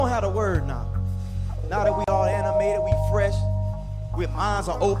word now. Now that we all animated, we fresh, our minds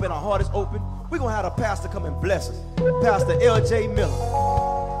are open, our heart is open, we're going to have a pastor come and bless us. Pastor L.J. Miller.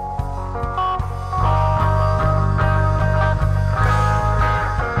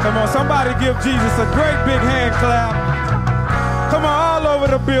 Come on, somebody give Jesus a great big hand clap. Come on, all over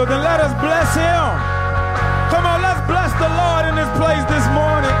the building. Let us bless him. Come on, let's bless the Lord in this place this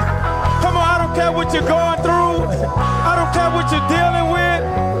morning. Come on, I don't care what you're going through. I don't care what you're dealing with.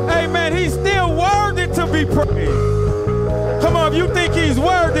 Amen. He's still worthy to be praised. Come on, if you think he's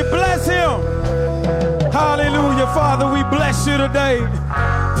worthy, bless him. Hallelujah. Father, we bless you today.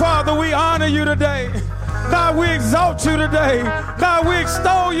 Father, we honor you today. God, we exalt you today. God, we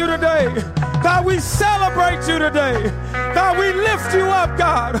extol you today. God, we celebrate you today. God, we lift you up,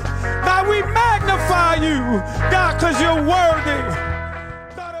 God. God, we magnify you, God, because you're worthy.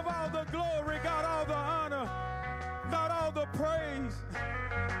 God of all the glory, God, all the honor, God, all the praise,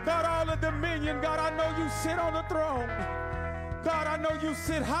 God, all the dominion. God, I know you sit on the throne. God, I know you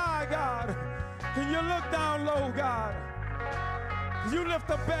sit high, God. Can you look down low, God? You lift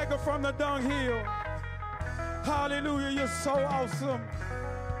a beggar from the dunghill. Hallelujah, you're so awesome.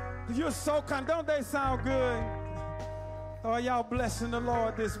 You're so kind. Don't they sound good? Oh, y'all blessing the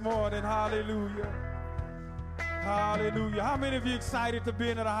Lord this morning. Hallelujah. Hallelujah. How many of you excited to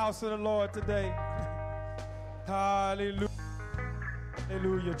be in the house of the Lord today? Hallelujah.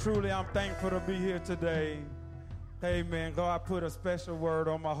 Hallelujah. Truly, I'm thankful to be here today. Amen. God put a special word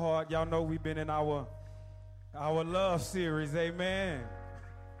on my heart. Y'all know we've been in our love series. Amen.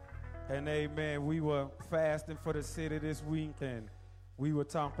 And amen, we were fasting for the city this week, and we were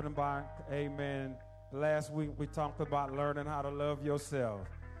talking about, amen, last week we talked about learning how to love yourself.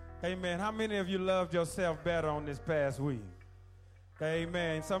 Amen. How many of you loved yourself better on this past week?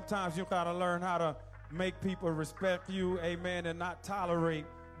 Amen. Sometimes you got to learn how to make people respect you, amen, and not tolerate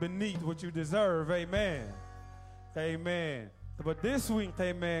beneath what you deserve. Amen. Amen. But this week,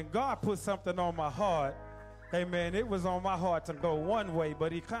 amen, God put something on my heart. Amen. It was on my heart to go one way,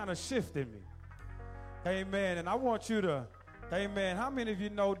 but he kind of shifted me. Amen. And I want you to, amen, how many of you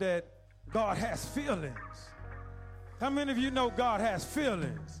know that God has feelings? How many of you know God has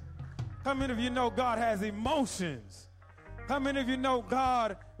feelings? How many of you know God has emotions? How many of you know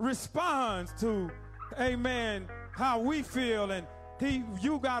God responds to, amen, how we feel, and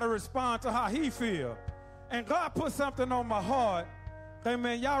you got to respond to how he feels. And God put something on my heart.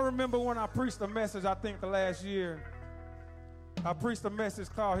 Amen. Y'all remember when I preached a message, I think last year, I preached a message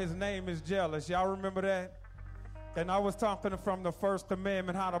called His Name is Jealous. Y'all remember that? And I was talking from the first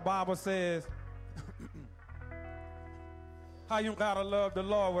commandment, how the Bible says, how you got to love the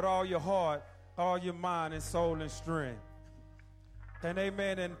Lord with all your heart, all your mind, and soul, and strength. And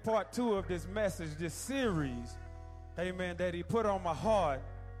amen, in part 2 of this message, this series, amen, that he put on my heart,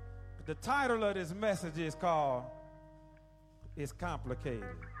 the title of this message is called, It's Complicated.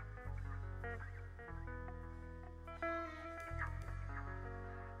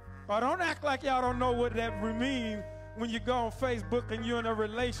 Or don't act like y'all don't know what that means when you go on Facebook and you're in a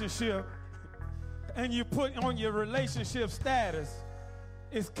relationship and you put on your relationship status,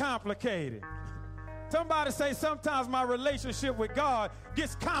 it's complicated. Somebody say, sometimes my relationship with God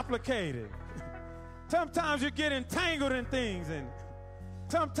gets complicated. Sometimes you get entangled in things, and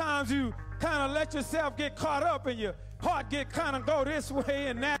sometimes you kind of let yourself get caught up and your heart get kind of go this way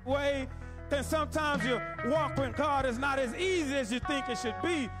and that way. Then sometimes your walk with God is not as easy as you think it should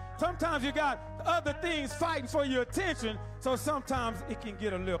be. Sometimes you got other things fighting for your attention, so sometimes it can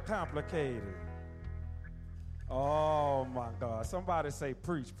get a little complicated. Oh, my God. Somebody say,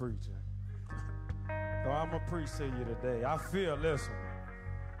 preach, preacher. Oh, I'm going to preach to you today. I feel this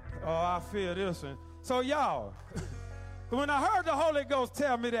one. Oh, I feel this one. So, y'all, when I heard the Holy Ghost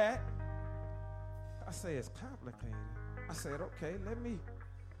tell me that, I said, it's complicated. I said, okay, let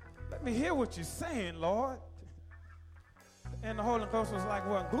me hear what you're saying, Lord. And the Holy Ghost was like,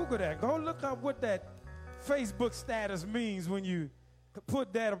 well, Google that. Go look up what that Facebook status means when you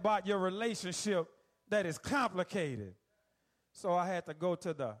put that about your relationship that is complicated. So I had to go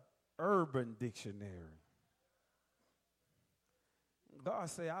to the Urban Dictionary. God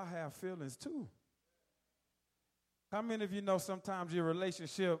said, I have feelings too. How many of you know sometimes your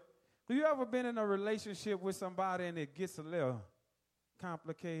relationship, have you ever been in a relationship with somebody and it gets a little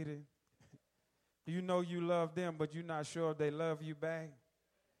complicated? You know you love them, but you're not sure if they love you back?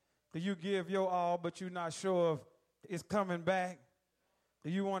 Do you give your all, but you're not sure if it's coming back?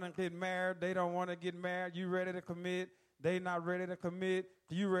 Do you want to get married? They don't want to get married. You ready to commit? They not ready to commit.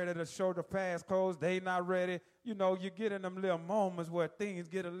 You ready to show the passcodes? They not ready. You know, you get in them little moments where things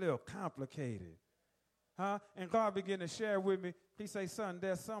get a little complicated. And God began to share with me. He say, son,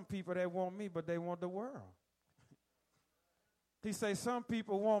 there's some people that want me, but they want the world. He say, some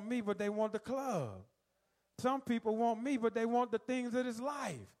people want me, but they want the club. Some people want me, but they want the things of this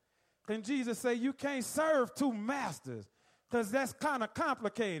life. And Jesus say, you can't serve two masters because that's kind of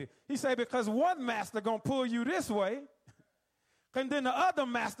complicated. He say, because one master going to pull you this way, and then the other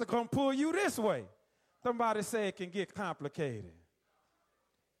master going to pull you this way. Somebody say it can get complicated.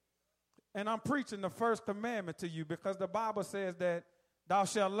 And I'm preaching the first commandment to you because the Bible says that thou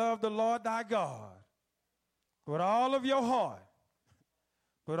shalt love the Lord thy God with all of your heart,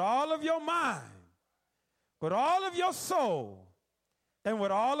 with all of your mind, with all of your soul, and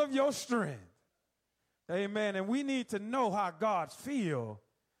with all of your strength. Amen. And we need to know how God feels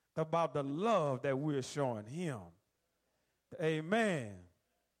about the love that we're showing him. Amen.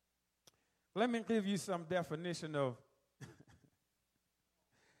 Let me give you some definition of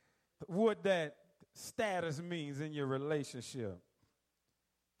what that status means in your relationship.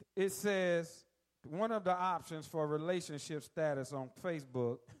 It says one of the options for relationship status on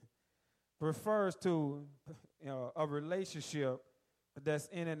Facebook refers to a relationship that's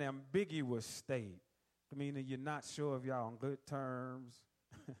in an ambiguous state, meaning you're not sure if y'all on good terms.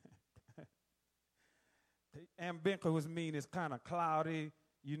 Ambiguous means it's kind of cloudy.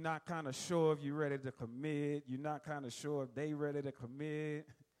 You're not kind of sure if you're ready to commit. You're not kind of sure if they ready to commit.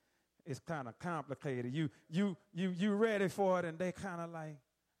 It's kind of complicated. You ready for it, and they kind of like,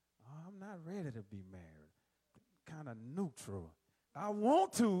 oh, I'm not ready to be married. Kind of neutral. I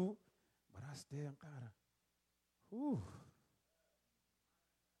want to, but I still gotta.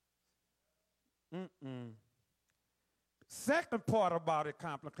 Second part about it,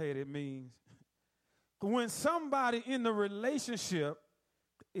 complicated, means when somebody in the relationship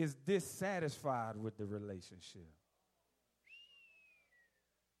is dissatisfied with the relationship.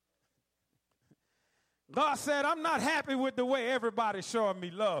 God said, I'm not happy with the way everybody's showing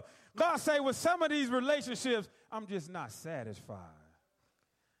me love. God said, with some of these relationships, I'm just not satisfied.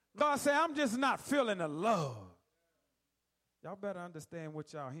 God said, I'm just not feeling the love. Y'all better understand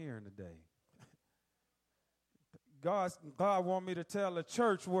what y'all hearing today. God want me to tell the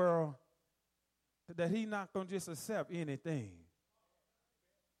church world that he's not going to just accept anything.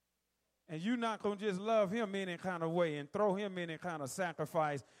 And you're not going to just love him any kind of way and throw him any kind of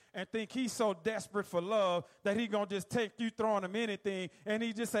sacrifice and think he's so desperate for love that he's going to just take you throwing him anything and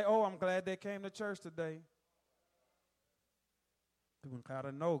he just say, oh, I'm glad they came to church today. We got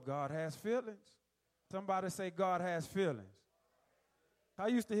to know God has feelings. Somebody say God has feelings. I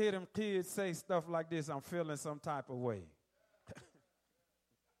used to hear them kids say stuff like this, I'm feeling some type of way.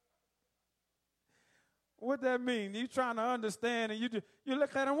 What that mean? You trying to understand and you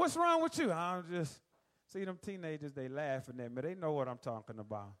look at them, what's wrong with you? I'm just, see them teenagers, they laughing at me. They know what I'm talking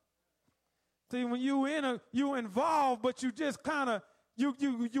about. See, when you involved, but you just kind of,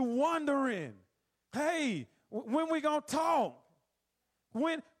 you wondering, hey, when we gonna talk?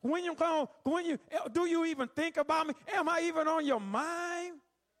 Do you even think about me? Am I even on your mind?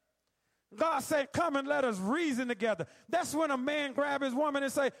 God said, come and let us reason together. That's when a man grab his woman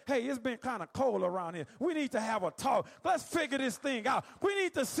and say, hey, it's been kind of cold around here. We need to have a talk. Let's figure this thing out. We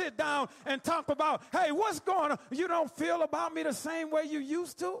need to sit down and talk about, hey, what's going on? You don't feel about me the same way you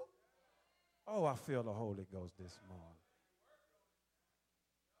used to? Oh, I feel the Holy Ghost this morning.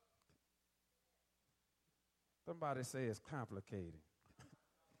 Somebody say it's complicated.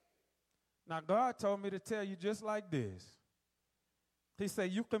 Now, God told me to tell you just like this. He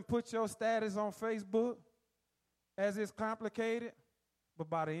said, you can put your status on Facebook as it's complicated, but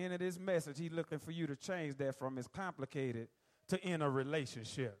by the end of this message, he's looking for you to change that from it's complicated to in a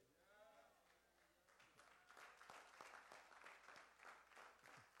relationship.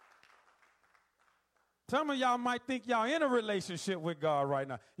 Some of y'all might think y'all in a relationship with God right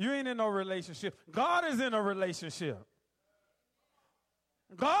now. You ain't in no relationship. God is in a relationship.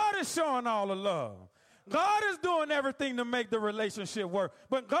 God is showing all the love. God is doing everything to make the relationship work.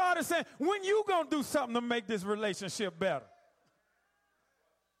 But God is saying, when you going to do something to make this relationship better?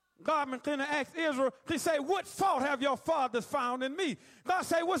 God began to ask Israel, he say, what fault have your fathers found in me? God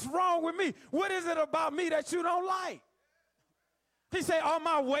say, what's wrong with me? What is it about me that you don't like? He say, are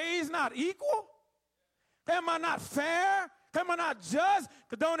my ways not equal? Am I not fair? Am I not just?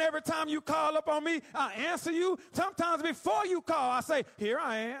 Because don't every time you call up on me, I answer you. Sometimes before you call, I say, here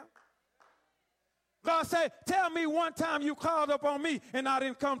I am. God said, tell me one time you called up on me and I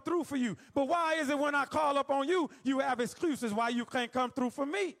didn't come through for you. But why is it when I call up on you, you have excuses why you can't come through for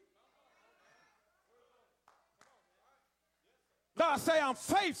me? God say, I'm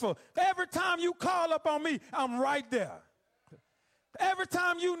faithful. Every time you call up on me, I'm right there. Every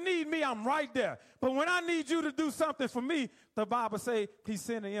time you need me, I'm right there. But when I need you to do something for me, the Bible say he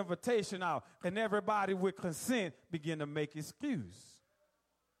sent an invitation out, and everybody with consent begin to make excuse.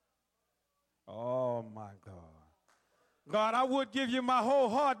 Oh, my God. God, I would give you my whole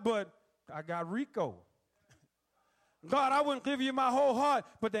heart, but I got Rico. God, I wouldn't give you my whole heart,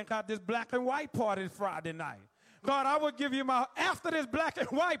 but then got this black and white party Friday night. God, I would give you after this black and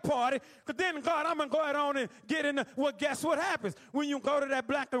white party, but then, God, I'm going to go ahead on and get in well, guess what happens? When you go to that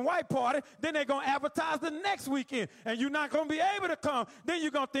black and white party, then they're going to advertise the next weekend, and you're not going to be able to come. Then you're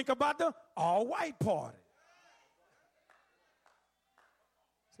going to think about the all-white party.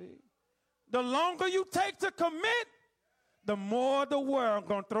 See? The longer you take to commit, the more the world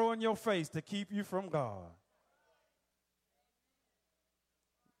going to throw in your face to keep you from God.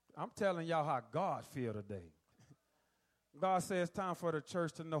 I'm telling y'all how God feel today. God says it's time for the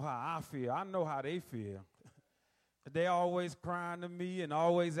church to know how I feel. I know how they feel. They always crying to me and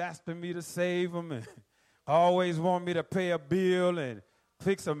always asking me to save them and always want me to pay a bill and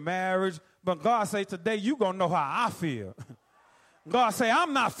fix a marriage. But God say today you going to know how I feel. God say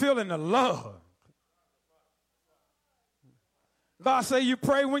I'm not feeling the love. God say you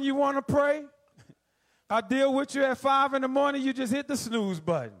pray when you want to pray. I deal with you at 5 in the morning, you just hit the snooze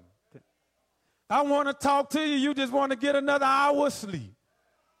button. I want to talk to you, you just want to get another hour of sleep.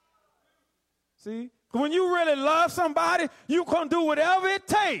 See? When you really love somebody, you going to do whatever it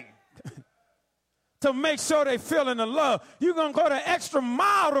takes to make sure they feeling the love. You're going to go the extra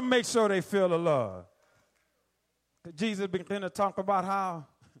mile to make sure they feel the love. Jesus began to talk about how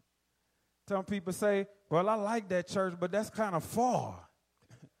some people say, well, I like that church, but that's kind of far.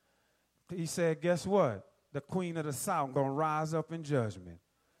 He said, guess what? The queen of the south going to rise up in judgment.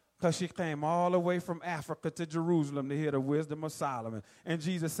 Because she came all the way from Africa to Jerusalem to hear the wisdom of Solomon. And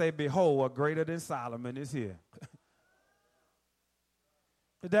Jesus said, behold, a greater than Solomon is here.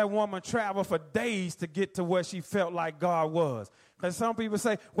 That woman traveled for days to get to where she felt like God was. And some people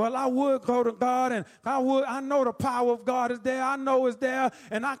say, well, I would go to God and I know the power of God is there. I know it's there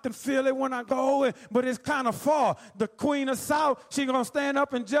and I can feel it when I go, but it's kind of far. The queen of south, she's going to stand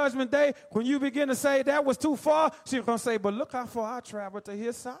up in judgment day. When you begin to say that was too far, she's going to say, but look how far I traveled to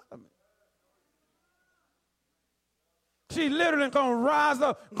hear Solomon. She literally going to rise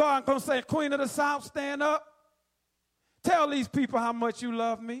up. God going to say, queen of the south, stand up. Tell these people how much you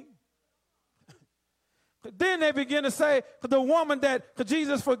love me. Then they begin to say, the woman that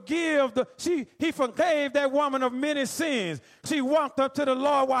Jesus he forgave that woman of many sins. She walked up to the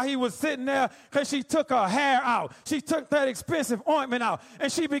Lord while he was sitting there because she took her hair out. She took that expensive ointment out,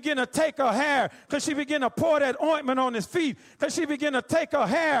 and she began to take her hair because she began to pour that ointment on his feet, because she began to take her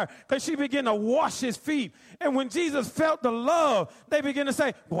hair because she began to wash his feet. And when Jesus felt the love, they began to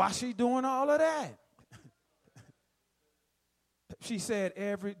say, why is she doing all of that? She said,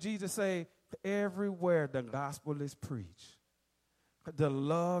 Jesus said, everywhere the gospel is preached, the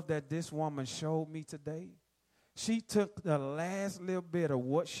love that this woman showed me today, she took the last little bit of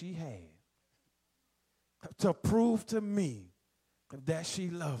what she had to prove to me that she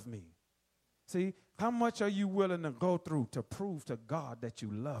loved me. See, how much are you willing to go through to prove to God that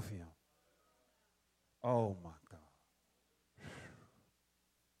you love him? Oh, my God.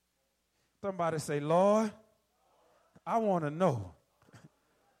 Somebody say, Lord, I want to know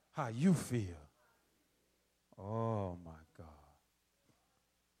how you feel. Oh, my God.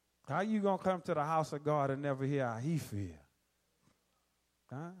 How you going to come to the house of God and never hear how he feel?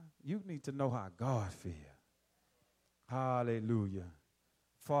 Huh? You need to know how God feel. Hallelujah.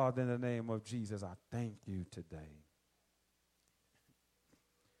 Father, in the name of Jesus, I thank you today.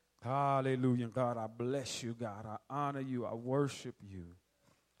 Hallelujah. God, I bless you, God. I honor you. I worship you.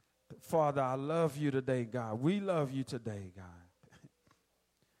 Father, I love you today, God. We love you today, God.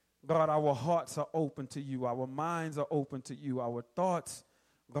 God, our hearts are open to you. Our minds are open to you. Our thoughts,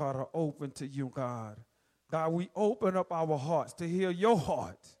 God, are open to you, God. God, we open up our hearts to hear your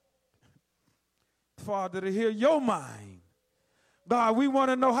heart. Father, to hear your mind. God, we want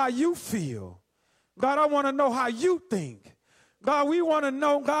to know how you feel. God, I want to know how you think. God, we want to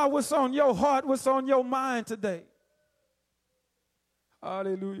know, God, what's on your heart, what's on your mind today.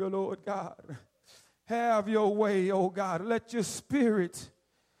 Hallelujah, Lord God. Have your way, oh God. Let your spirit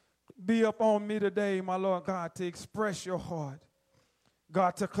be upon me today, my Lord God, to express your heart.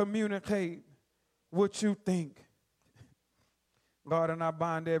 God, to communicate what you think. God, and I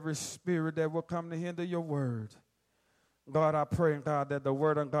bind every spirit that will come to hinder your word. God, I pray, God, that the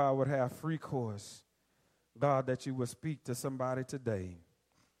word of God would have free course. God, that you would speak to somebody today.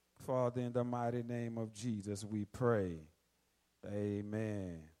 Father, in the mighty name of Jesus, we pray.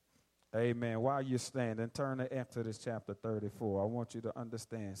 Amen. Amen. While you're standing, turn to Exodus chapter 34. I want you to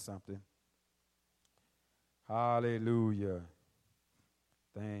understand something. Hallelujah.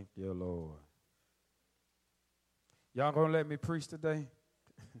 Thank you, Lord. Y'all gonna let me preach today?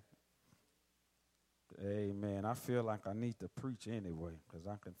 Amen. I feel like I need to preach anyway because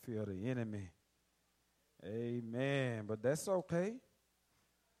I can feel the enemy. Amen. But that's okay.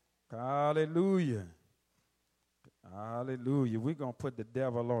 Hallelujah. Hallelujah. We're going to put the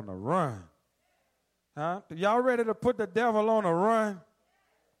devil on the run. Huh? Y'all ready to put the devil on the run?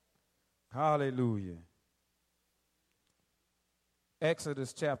 Hallelujah.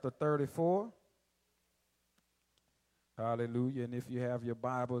 Exodus chapter 34. Hallelujah. And if you have your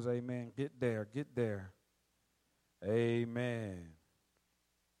Bibles, amen, get there, get there. Amen.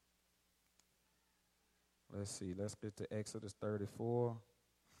 Let's see. Let's get to Exodus 34.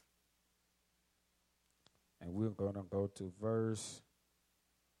 And we're going to go to verse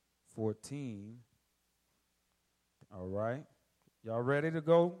 14. All right. Y'all ready to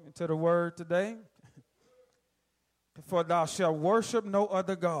go into the word today? For thou shalt worship no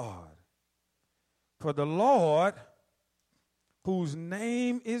other God. For the Lord, whose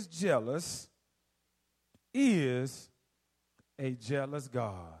name is jealous, is a jealous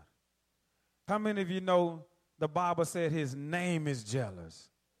God. How many of you know the Bible said his name is jealous?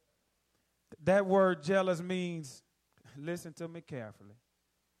 That word jealous means, listen to me carefully,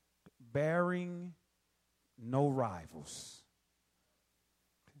 bearing no rivals.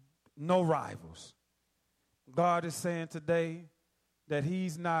 No rivals. God is saying today that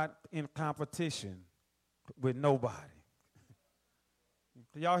he's not in competition with nobody.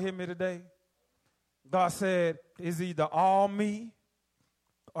 Y'all hear me today? God said, it's either all me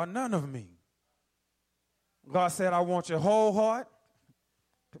or none of me. God said, I want your whole heart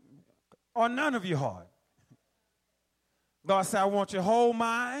or none of your heart. God said, I want your whole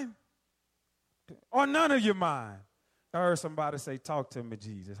mind or none of your mind. I heard somebody say, talk to me,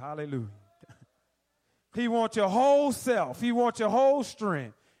 Jesus. Hallelujah. He wants your whole self. He wants your whole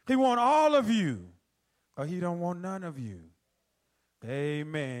strength. He wants all of you, or he don't want none of you.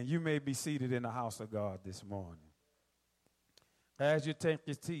 Amen. You may be seated in the house of God this morning. As you take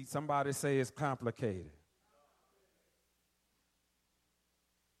your seat, somebody say it's complicated.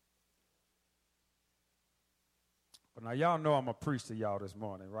 But now y'all know I'm going to preach to y'all this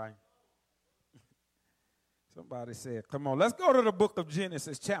morning, right? Somebody said, come on, let's go to the book of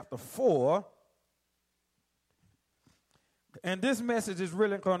Genesis chapter 4. And this message is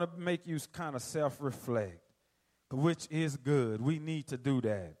really going to make you kind of self-reflect, which is good. We need to do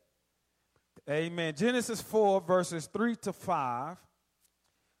that. Amen. Genesis 4, verses 3 to 5.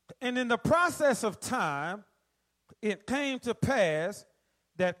 And in the process of time, it came to pass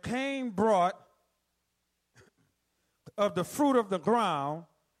that Cain brought of the fruit of the ground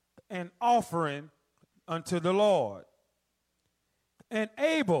an offering unto the Lord. And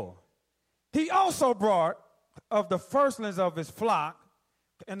Abel, he also brought of the firstlings of his flock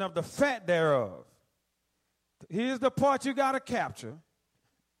and of the fat thereof. Here's the part you got to capture.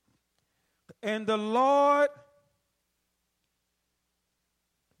 And the Lord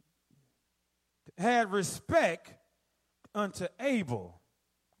had respect unto Abel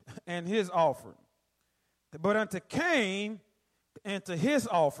and his offering. But unto Cain and to his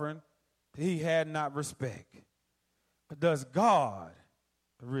offering, he had not respect. Does God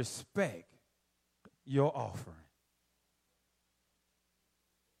respect your offering?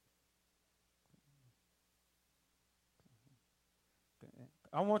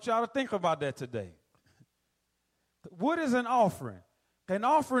 I want y'all to think about that today. What is an offering? An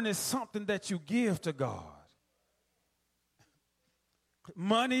offering is something that you give to God.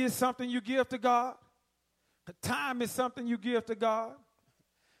 Money is something you give to God. Time is something you give to God.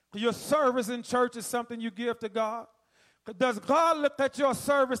 Your service in church is something you give to God. Does God look at your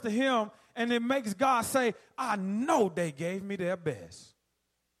service to him and it makes God say, I know they gave me their best?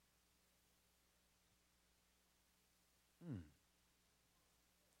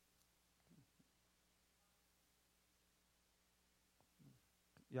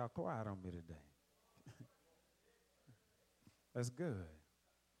 Y'all quiet on me today. That's good.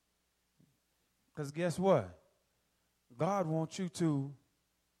 Because guess what? God wants you to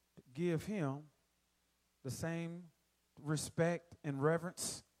give him the same respect and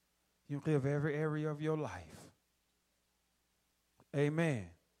reverence you give every area of your life. Amen.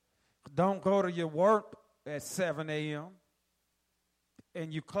 Don't go to your work at 7 a.m.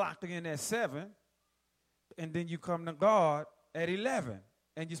 and you clock in at 7 and then you come to God at 11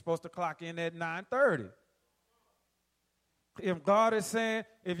 and you're supposed to clock in at 9:30. If God is saying,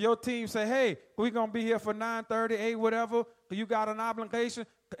 if your team say, hey, we're going to be here for 9:30, 8, whatever, you got an obligation,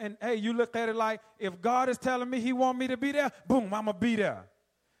 And hey, you look at it like, if God is telling me he want me to be there, boom, I'm going to be there.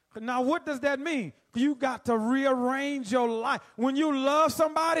 Now, what does that mean? You got to rearrange your life. When you love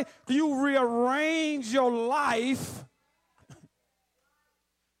somebody, you rearrange your life.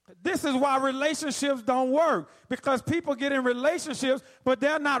 This is why relationships don't work, because people get in relationships, but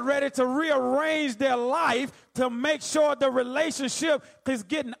they're not ready to rearrange their life to make sure the relationship is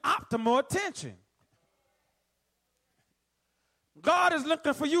getting optimal attention. God is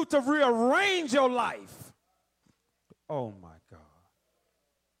looking for you to rearrange your life. Oh, my God.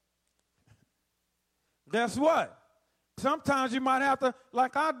 Guess what? Sometimes you might have to,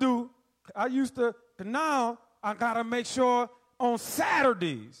 like I do, I used to, now I got to make sure on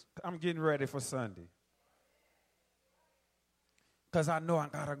Saturdays I'm getting ready for Sunday. Because I know I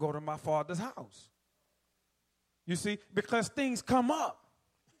got to go to my Father's house. You see, because things come up.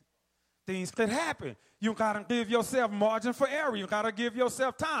 Things could happen. You got to give yourself margin for error. You got to give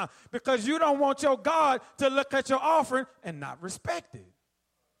yourself time, because you don't want your God to look at your offering and not respect it.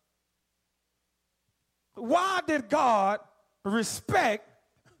 Why did God respect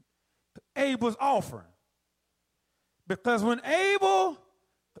Abel's offering? Because when Abel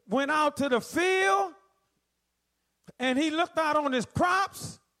went out to the field and he looked out on his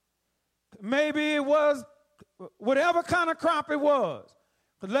crops, maybe it was whatever kind of crop it was.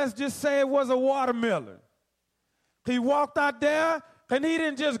 But let's just say it was a watermelon. He walked out there and he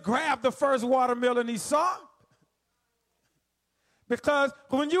didn't just grab the first watermelon he saw. Because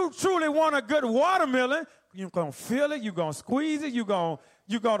when you truly want a good watermelon, you're going to feel it, you're going to squeeze it, you're going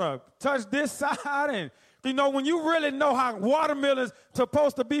to touch this side. And, you know, when you really know how watermelon's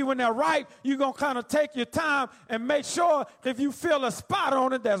supposed to be when they're ripe, you're going to kind of take your time and make sure if you feel a spot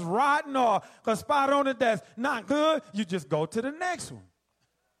on it that's rotten or a spot on it that's not good, you just go to the next one.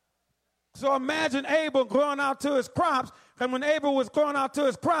 So imagine Abel going out to his crops, and when Abel was going out to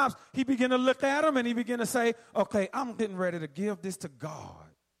his crops, he began to look at them and he began to say, okay, I'm getting ready to give this to God.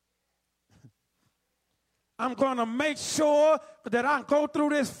 I'm going to make sure that I go through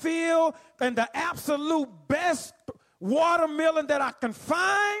this field and the absolute best watermelon that I can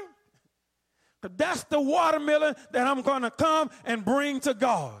find, that's the watermelon that I'm going to come and bring to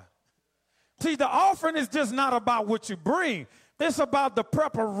God. See, the offering is just not about what you bring. It's about the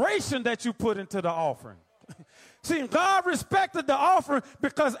preparation that you put into the offering. See, God respected the offering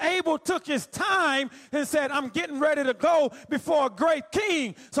because Abel took his time and said, I'm getting ready to go before a great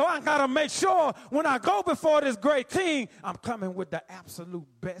king. So I got to make sure when I go before this great king, I'm coming with the absolute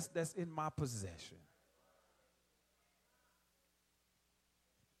best that's in my possession.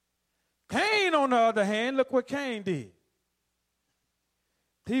 Cain, on the other hand, look what Cain did.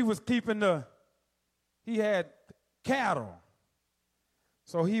 He was he had cattle.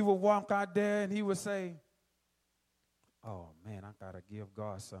 So he would walk out there and he would say, oh, man, I got to give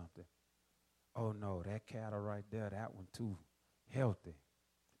God something. Oh, no, that cattle right there, that one too healthy.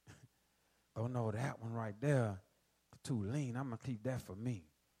 Oh, no, that one right there too lean. I'm going to keep that for me.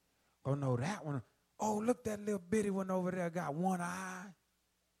 Oh, no, that one. Oh, look, that little bitty one over there got one eye.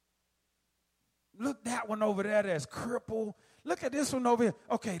 Look, that one over there that's crippled. Look at this one over here.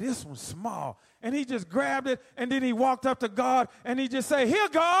 Okay, this one's small. And he just grabbed it, and then he walked up to God, and he just said, here,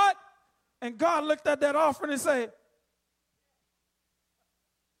 God. And God looked at that offering and said,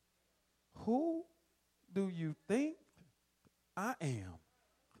 who do you think I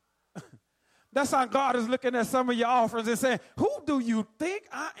am? That's how God is looking at some of your offerings and saying, who do you think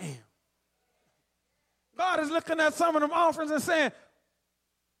I am? God is looking at some of them offerings and saying,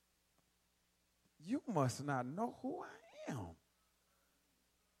 you must not know who I am.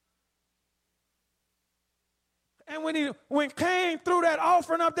 And when Cain threw that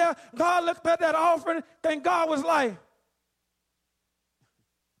offering up there, God looked at that offering, and God was like,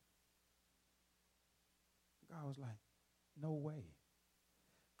 no way.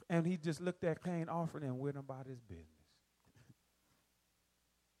 And he just looked at Cain's offering and went about his business.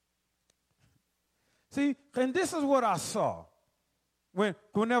 See, and this is what I saw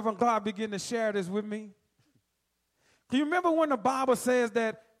whenever God began to share this with me. Do you remember when the Bible says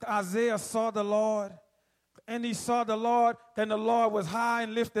that Isaiah saw the Lord? And he saw the Lord, and the Lord was high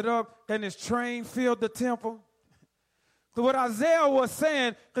and lifted up, and his train filled the temple. So what Isaiah was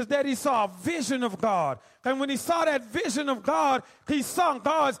saying is that he saw a vision of God. And when he saw that vision of God, he saw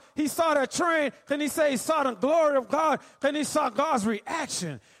that train, and he said he saw the glory of God, and he saw God's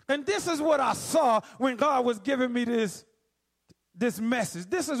reaction. And this is what I saw when God was giving me this message.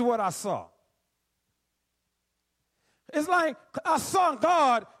 This is what I saw. It's like I saw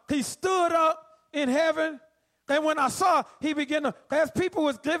God, he stood up in heaven, and when I saw, he began to, as people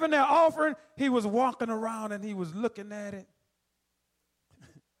was giving their offering, he was walking around and he was looking at it.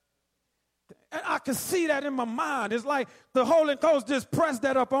 And I could see that in my mind. It's like the Holy Ghost just pressed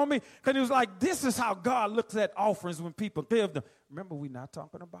that up on me. And he was like, this is how God looks at offerings when people give them. Remember, we're not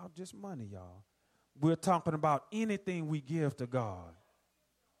talking about just money, y'all. We're talking about anything we give to God.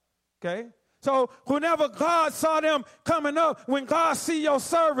 Okay? So whenever God saw them coming up, when God see your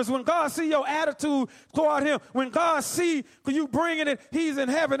service, when God see your attitude toward him, when God see you bringing it, he's in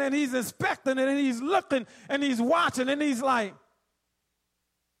heaven and he's inspecting it and he's looking and he's watching and he's like,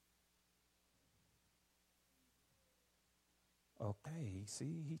 okay,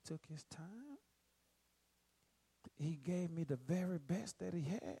 see, he took his time. He gave me the very best that he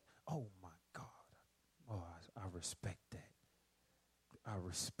had. Oh, my God. Oh, I respect that. I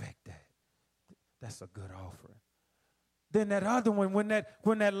respect that. That's a good offering. Then that other one, when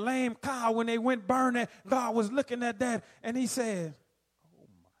that lame cow, when they went burn that, God was looking at that, and he said, oh,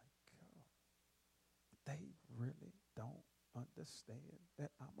 my God. They really don't understand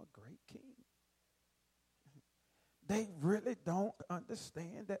that I'm a great king. They really don't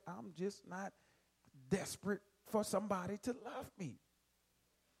understand that I'm just not desperate for somebody to love me.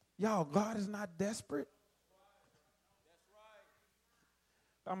 Y'all, God is not desperate. That's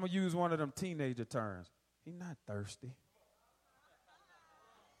right. I'm going to use one of them teenager terms. He's not thirsty.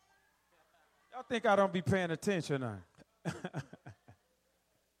 Y'all think I don't be paying attention, huh?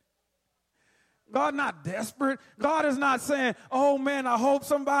 God not desperate. God is not saying, oh, man, I hope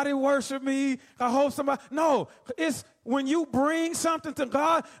somebody worship me. I hope somebody. No, it's when you bring something to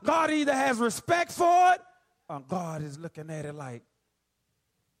God, God either has respect for it or God is looking at it like,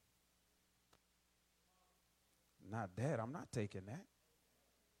 not that. I'm not taking that.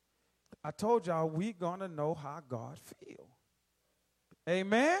 I told y'all we're going to know how God feels.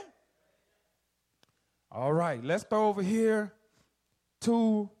 Amen? All right, let's go over here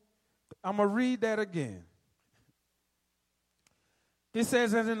to... I'm going to read that again. It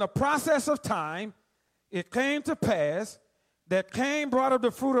says, and in the process of time, it came to pass that Cain brought up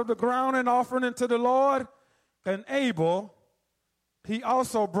the fruit of the ground and offering unto the Lord, and Abel, he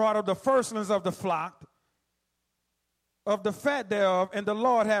also brought up the firstlings of the flock, of the fat thereof, and the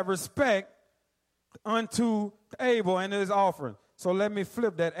Lord had respect unto Abel and his offering. So let me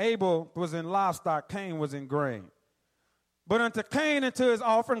flip that. Abel was in livestock, Cain was in grain. But unto Cain and to his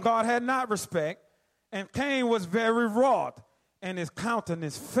offering God had not respect, and Cain was very wroth, and his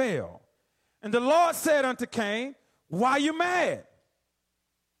countenance fell. And the Lord said unto Cain, why are you mad?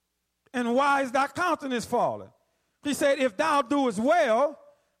 And why is thy countenance fallen? He said, if thou doest well,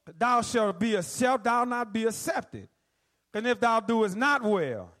 thou shalt thou not be accepted. And if thou doest not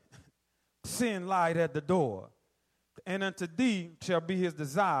well, sin lieth at the door. And unto thee shall be his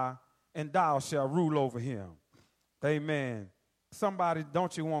desire, and thou shalt rule over him. Amen. Somebody,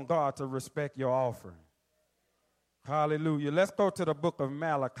 don't you want God to respect your offering? Hallelujah. Let's go to the book of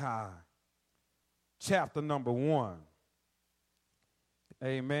Malachi, chapter number 1.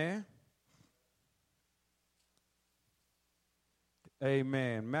 Amen.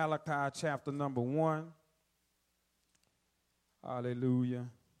 Amen. Malachi, chapter number 1. Hallelujah.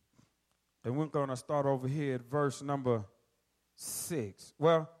 And we're going to start over here at verse number 6.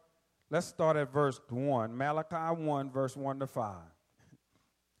 Well, let's start at verse 1. Malachi 1, verse 1 to 5.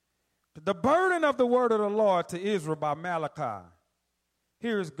 The burden of the word of the Lord to Israel by Malachi.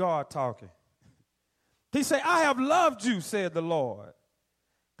 Here is God talking. He said, I have loved you, said the Lord.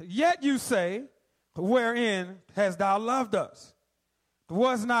 Yet you say, wherein hast thou loved us?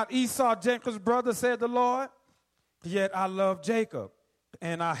 Was not Esau Jacob's brother, said the Lord? Yet I loved Jacob,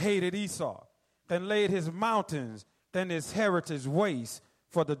 and I hated Esau, and laid his mountains and his heritage waste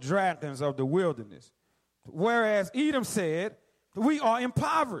for the dragons of the wilderness. Whereas Edom said, we are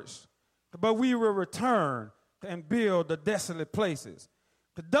impoverished, but we will return and build the desolate places.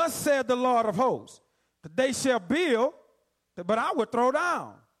 Thus said the Lord of hosts, they shall build, but I will throw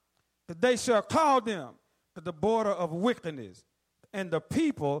down. They shall call them to the border of wickedness, and the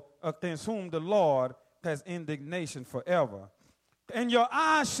people against whom the Lord has indignation forever. And your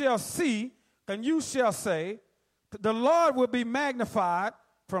eyes shall see, and you shall say, the Lord will be magnified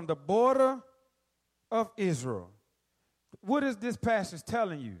from the border of Israel. What is this passage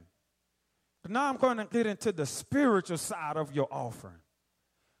telling you? Now I'm going to get into the spiritual side of your offering.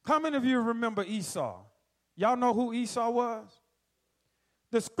 How many of you remember Esau? Y'all know who Esau was?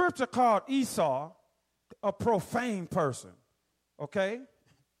 The scripture called Esau a profane person, okay?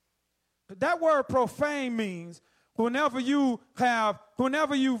 That word profane means whenever you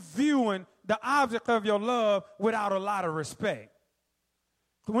viewing the object of your love without a lot of respect.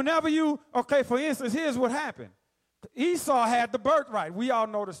 Whenever for instance, here's what happened. Esau had the birthright. We all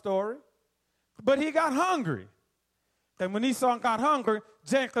know the story. But he got hungry. And when Esau got hungry,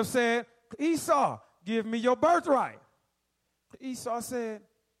 Jacob said, Esau, give me your birthright. Esau said,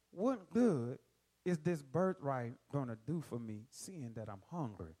 what good is this birthright going to do for me, seeing that I'm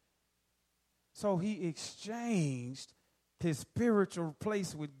hungry? So he exchanged his spiritual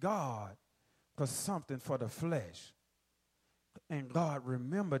place with God for something for the flesh. And God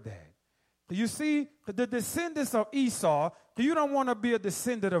remembered that. You see, the descendants of Esau, you don't want to be a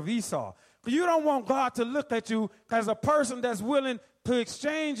descendant of Esau. You don't want God to look at you as a person that's willing to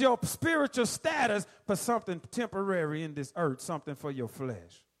exchange your spiritual status for something temporary in this earth, something for your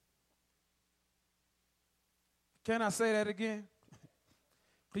flesh. Can I say that again?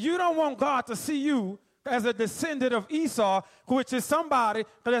 You don't want God to see you as a descendant of Esau, which is somebody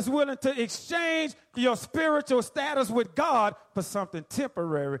that's willing to exchange your spiritual status with God for something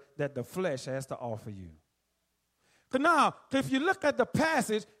temporary that the flesh has to offer you. But now, if you look at the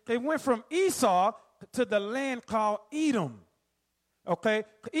passage, they went from Esau to the land called Edom. Okay?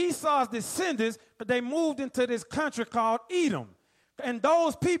 Esau's descendants, they moved into this country called Edom. And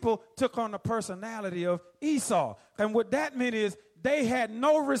those people took on the personality of Esau. And what that meant is they had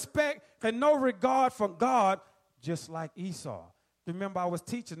no respect and no regard for God, just like Esau. Remember, I was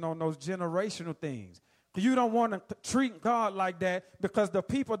teaching on those generational things. You don't want to treat God like that, because the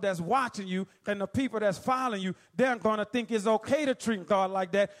people that's watching you and the people that's following you, they're going to think it's okay to treat God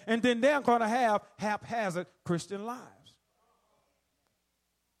like that, and then they're going to have haphazard Christian lives.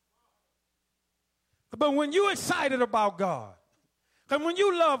 But when you're excited about God, and when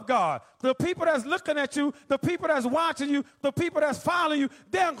you love God, the people that's looking at you, the people that's watching you, the people that's following you,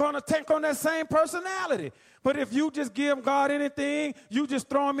 they're going to take on that same personality. But if you just give God anything, you just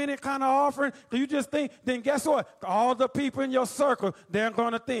throw him any kind of offering, you just think, then guess what? All the people in your circle, they're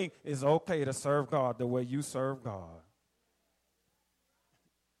going to think it's okay to serve God the way you serve God.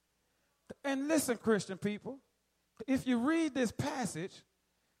 And listen, Christian people, if you read this passage,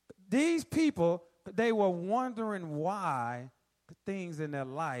 these people, they were wondering why things in their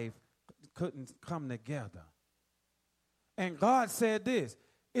life couldn't come together. And God said this,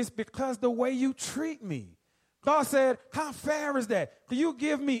 it's because the way you treat me. God said, how fair is that? Do you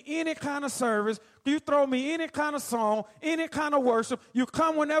give me any kind of service? Do you throw me any kind of song, any kind of worship? You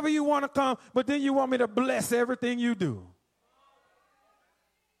come whenever you want to come, but then you want me to bless everything you do.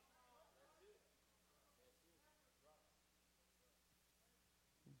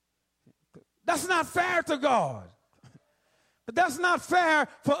 That's not fair to God. That's not fair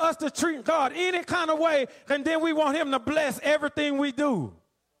for us to treat God any kind of way, and then we want him to bless everything we do.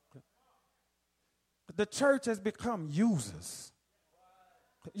 The church has become users.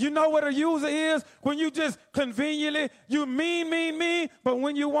 You know what a user is? When you just conveniently, you mean, but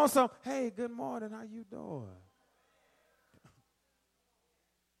when you want some, hey, good morning, how you doing?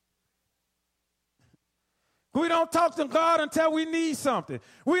 We don't talk to God until we need something.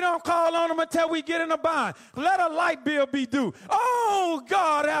 We don't call on him until we get in a bind. Let a light bill be due. Oh,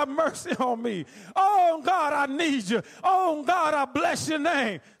 God, have mercy on me. Oh, God, I need you. Oh, God, I bless your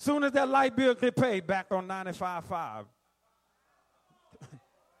name. Soon as that light bill get paid, back on 95.5.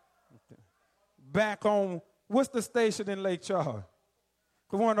 Back on, what's the station in Lake Charles?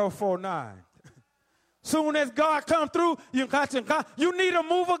 104.9. Soon as God come through, you got your God. You need a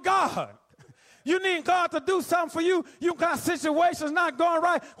move of God. You need God to do something for you. You got situations not going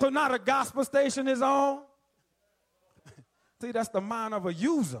right, but not a gospel station is on. See, that's the mind of a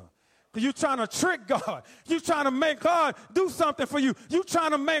user. You're trying to trick God. You're trying to make God do something for you. You're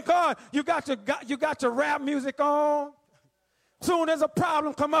trying to make God, you got your rap music on. Soon as a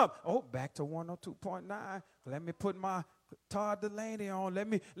problem come up, oh, back to 102.9. Let me put my Todd Delaney on. Let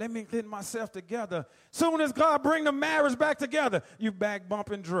me get myself together. Soon as God bring the marriage back together, you back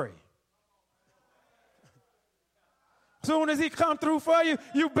bumping Dre. Soon as he come through for you,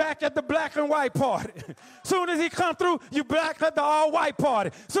 you back at the black and white party. Soon as he come through, you back at the all white party.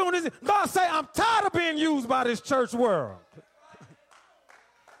 Soon as God say, I'm tired of being used by this church world.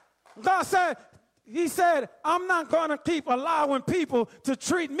 God said, he said, I'm not going to keep allowing people to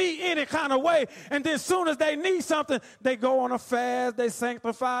treat me any kind of way. And then as soon as they need something, they go on a fast, they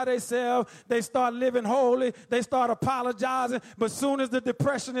sanctify themselves, they start living holy, they start apologizing. But as soon as the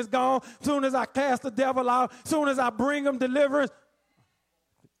depression is gone, as soon as I cast the devil out, as soon as I bring them deliverance,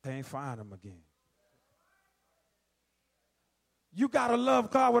 they ain't find them again. You got to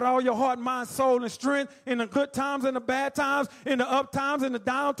love God with all your heart, mind, soul, and strength in the good times and the bad times, in the up times and the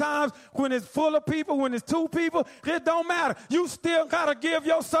down times, when it's full of people, when it's two people, it don't matter. You still got to give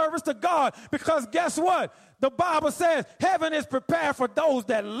your service to God, because guess what? The Bible says heaven is prepared for those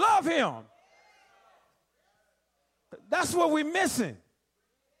that love him. That's what we're missing.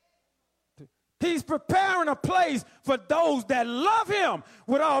 He's preparing a place for those that love him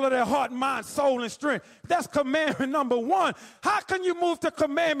with all of their heart, mind, soul, and strength. That's commandment number 1. How can you move to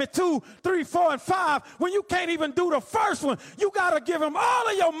commandment 2, 3, 4, and 5 when you can't even do the first one? You got to give him all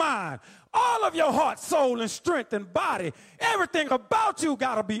of your mind, all of your heart, soul, and strength and body. Everything about you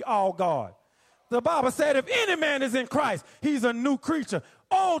got to be all God. The Bible said if any man is in Christ, he's a new creature.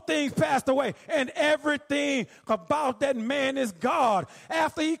 All things passed away, and everything about that man is God.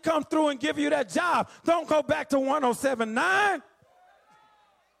 After he come through and give you that job, don't go back to 107.9.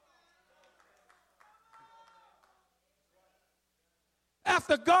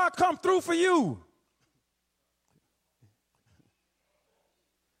 After God come through for you,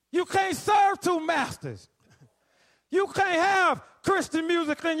 you can't serve 2 masters. You can't have Christian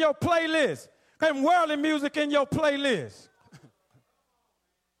music in your playlist and worldly music in your playlist.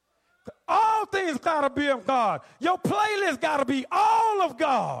 All things got to be of God. Your playlist got to be all of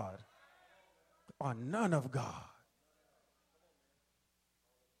God or none of God.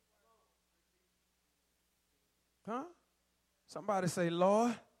 Huh? Somebody say,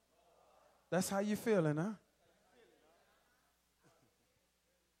 Lord, that's how you feeling, huh?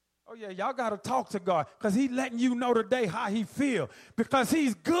 Oh, yeah, y'all got to talk to God because he's letting you know today how he feel because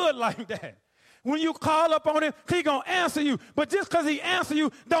he's good like that. When you call up on him, he going to answer you. But just because he answer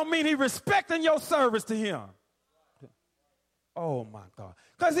you don't mean he respecting your service to him. Oh, my God.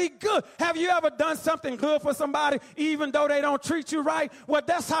 Because he good. Have you ever done something good for somebody even though they don't treat you right? Well,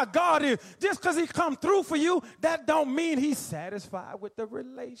 that's how God is. Just because he come through for you, that don't mean he's satisfied with the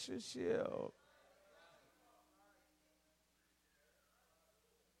relationship.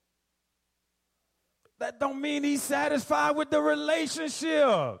 That don't mean he's satisfied with the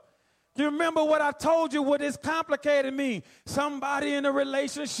relationship. You remember what I told you, what this complicated mean? Somebody in a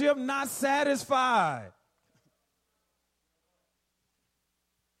relationship not satisfied.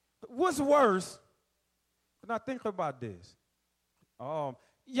 What's worse? Now think about this.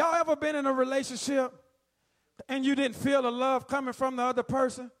 Y'all ever been in a relationship and you didn't feel the love coming from the other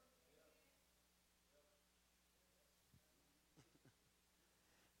person?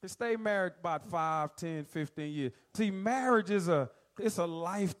 To stay married about 5, 10, 15 years. See, marriage is it's a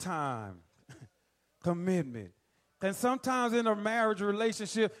lifetime commitment. And sometimes in a marriage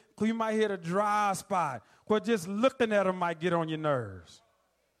relationship, you might hit a dry spot where just looking at them might get on your nerves.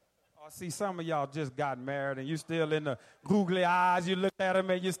 I see some of y'all just got married and you still in the googly eyes. You look at them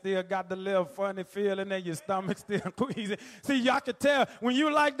and you still got the little funny feeling and your stomach still squeezing. See, y'all can tell when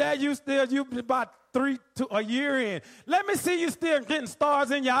you like that, you about 3 to a year in. Let me see you still getting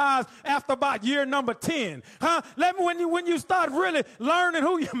stars in your eyes after about year number 10. Huh? Let me when you start really learning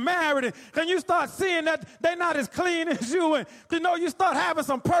who you're married and you start seeing that they're not as clean as you and you start having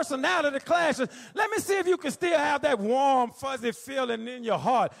some personality clashes. Let me see if you can still have that warm, fuzzy feeling in your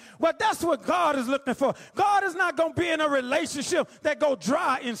heart. Well, that's what God is looking for. God is not going to be in a relationship that go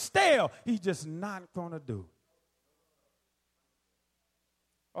dry and stale. He's just not going to do.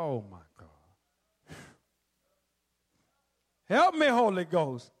 Oh, my God. Help me, Holy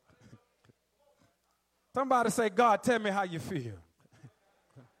Ghost. Somebody say, God, tell me how you feel.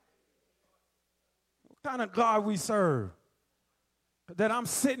 What kind of God we serve? That I'm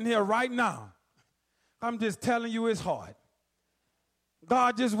sitting here right now. I'm just telling you his heart.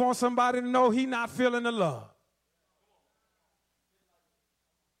 God just wants somebody to know he's not feeling the love.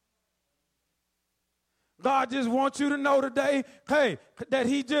 God just wants you to know today, hey, that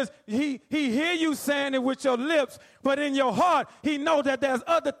he hear you saying it with your lips, but in your heart, he knows that there's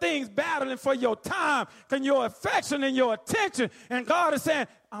other things battling for your time and your affection and your attention. And God is saying,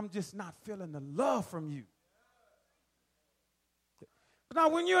 I'm just not feeling the love from you. Now,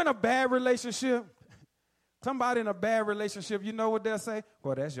 when you're in a bad relationship, somebody in a bad relationship, you know what they'll say?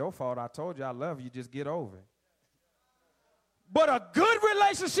 Well, that's your fault. I told you I love you. Just get over it. But a good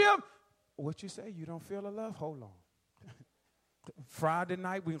relationship, what you say? You don't feel the love? Hold on. Friday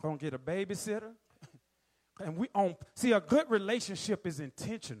night, we're going to get a babysitter. And see, a good relationship is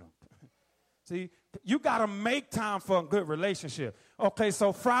intentional. See, you got to make time for a good relationship. Okay,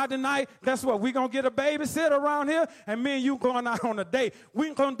 so Friday night, guess what? We're going to get a babysitter around here, and me and you going out on a date.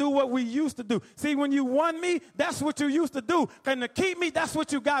 We're going to do what we used to do. See, when you won me, that's what you used to do. And to keep me, that's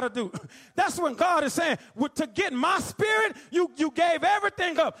what you got to do. That's when God is saying, to get my spirit, you gave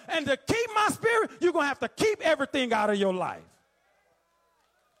everything up. And to keep my spirit, you're going to have to keep everything out of your life.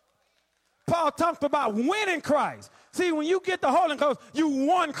 Paul talked about winning Christ. See, when you get the Holy Ghost, you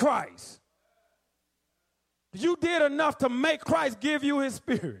won Christ. You did enough to make Christ give you his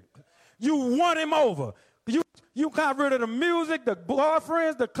spirit. You won him over. You got rid of the music, the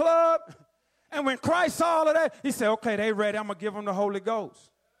boyfriends, the club. And when Christ saw all of that, he said, okay, they ready. I'm going to give them the Holy Ghost.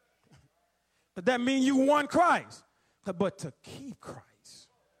 Does that mean you want Christ? But to keep Christ.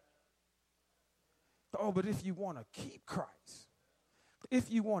 Oh, but if you want to keep Christ, if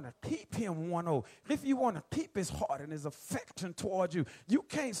you want to keep him 1-0, if you want to keep his heart and his affection towards you, you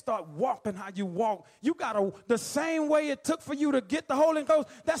can't start walking how you walk. You got to, the same way it took for you to get the Holy Ghost,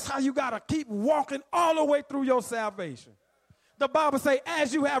 that's how you got to keep walking all the way through your salvation. The Bible says,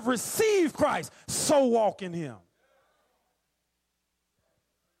 as you have received Christ, so walk in him.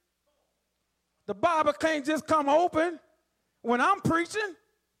 The Bible can't just come open when I'm preaching.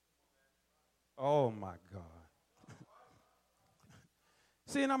 Oh, my God.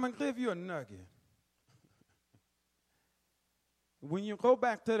 See, and I'm going to give you a nugget. When you go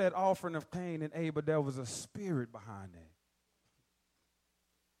back to that offering of Cain and Abel, there was a spirit behind that.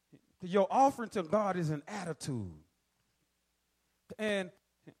 Your offering to God is an attitude. And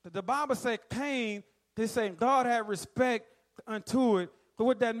the Bible says Cain, they say God had respect unto it. But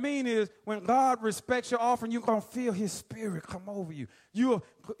what that means is when God respects your offering, you're going to feel his spirit come over you.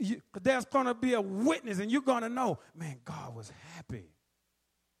 There's going to be a witness, and you're going to know, man, God was happy.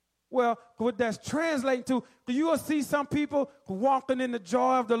 Well, what that's translating to, you will see some people walking in the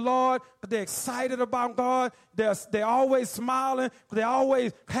joy of the Lord, they're excited about God, they're always smiling, they're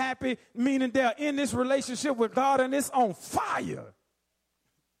always happy, meaning they're in this relationship with God and it's on fire.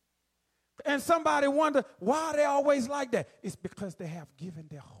 And somebody wonder, why are they always like that? It's because they have given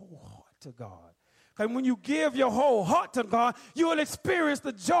their whole heart to God. And when you give your whole heart to God, you will experience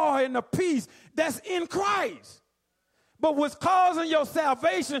the joy and the peace that's in Christ. But what's causing your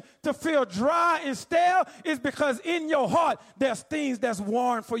salvation to feel dry and stale is because in your heart, there's things that's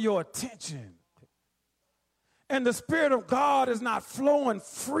warring for your attention. And the Spirit of God is not flowing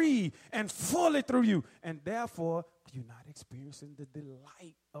free and fully through you. And therefore, you're not experiencing the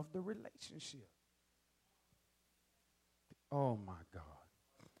delight of the relationship. Oh, my God.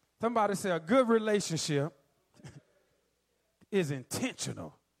 Somebody say a good relationship is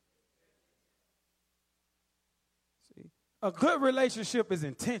intentional. See, a good relationship is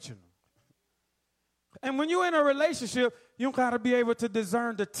intentional. And when you're in a relationship, you got to be able to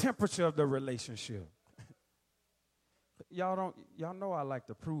discern the temperature of the relationship. Y'all know I like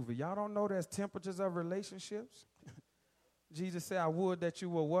to prove it. Y'all don't know there's temperatures of relationships? Jesus said, I would that you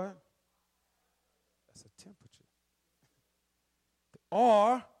were what? That's a temperature.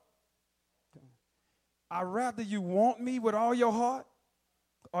 Or, I'd rather you want me with all your heart,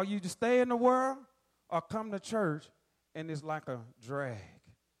 or you just stay in the world, or come to church, and it's like a drag.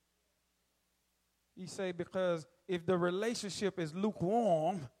 You say, because if the relationship is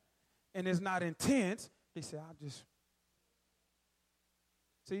lukewarm and it's not intense, he said, I'll just.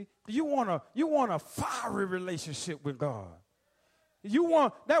 See, you want a fiery relationship with God. You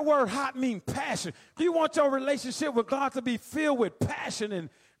want, that word hot means passion. You want your relationship with God to be filled with passion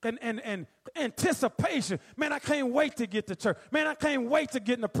and anticipation. Man, I can't wait to get to church. Man, I can't wait to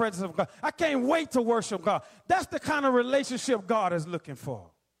get in the presence of God. I can't wait to worship God. That's the kind of relationship God is looking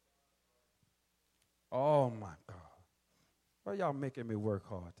for. Oh, my God. Well, y'all making me work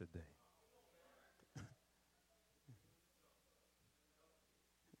hard today.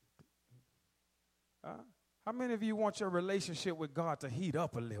 How many of you want your relationship with God to heat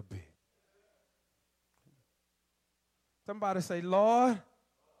up a little bit? Somebody say, Lord,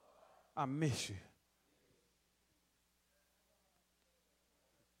 I miss you.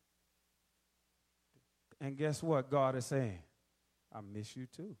 And guess what God is saying? I miss you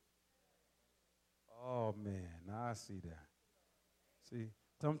too. Oh, man, now I see that. See,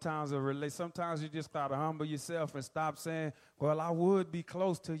 sometimes you just got to humble yourself and stop saying, well, I would be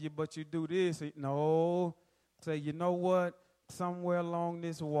close to you, but you do this. No. Say, you know what? Somewhere along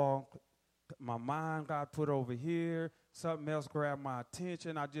this walk, my mind got put over here. Something else grabbed my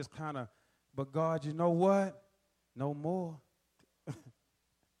attention. I just kind of, but God, you know what? No more.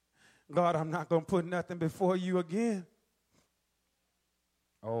 God, I'm not going to put nothing before you again.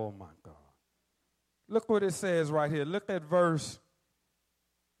 Oh, my God. Look what it says right here. Look at verse.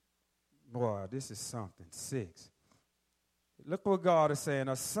 Boy, this is something. 6. Look what God is saying.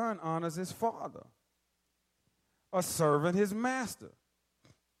 A son honors his father. A servant his master.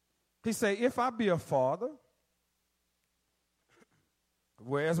 He say, if I be a father,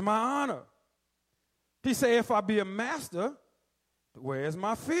 where's my honor? He say, if I be a master, where's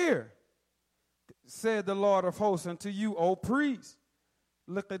my fear? Said the Lord of hosts unto you, O priest.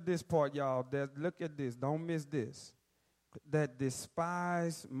 Look at this part, y'all. Look at this. Don't miss this. That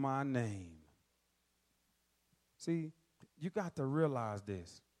despise my name. See, you got to realize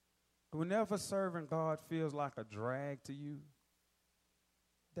this. Whenever serving God feels like a drag to you,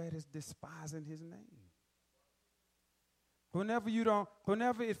 that is despising his name. Whenever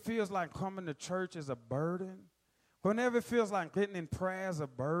it feels like coming to church is a burden, whenever it feels like getting in prayer is a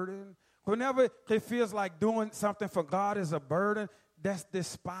burden, whenever it feels like doing something for God is a burden, that's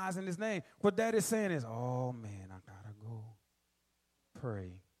despising his name. What that is saying is, oh, man, I got to go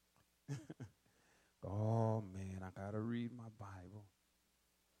pray. Oh, man, I got to read my Bible.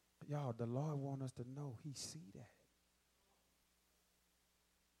 Y'all, the Lord wants us to know he see that.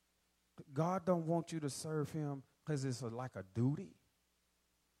 God don't want you to serve him because it's like a duty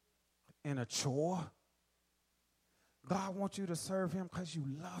and a chore. God wants you to serve him because you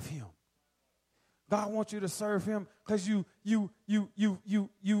love him. God wants you to serve him because you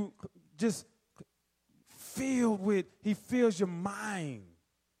just filled with, he fills your mind.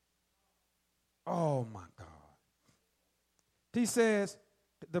 Oh, my God. He says,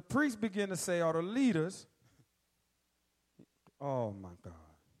 the priests begin to say, or the leaders, oh, my God.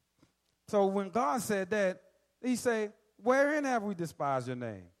 So when God said that, he said, wherein have we despised your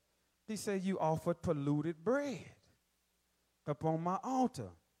name? He said, you offered polluted bread upon my altar.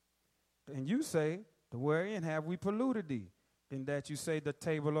 And you say, wherein have we polluted thee? In that you say the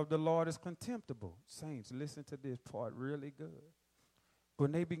table of the Lord is contemptible. Saints, listen to this part really good.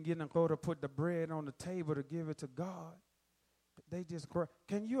 When they begin to go to put the bread on the table to give it to God, they just grow.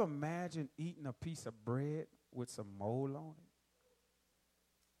 Can you imagine eating a piece of bread with some mold on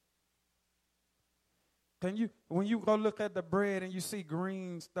it? When you go look at the bread and you see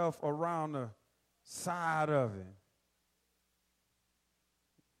green stuff around the side of it,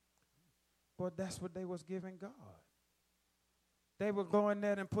 well, that's what they was giving God. They would go in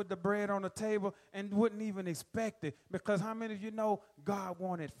there and put the bread on the table and wouldn't even expect it, because how many of you know God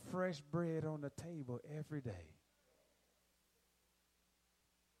wanted fresh bread on the table every day?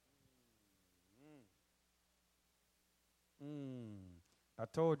 I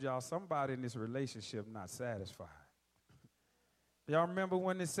told y'all somebody in this relationship not satisfied. Y'all remember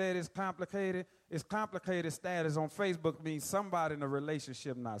when they said it's complicated? It's complicated status on Facebook means somebody in a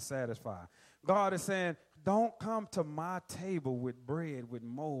relationship not satisfied. God is saying, don't come to my table with bread with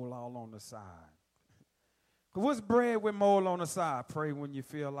mold all on the side. What's bread with mold on the side? Pray when you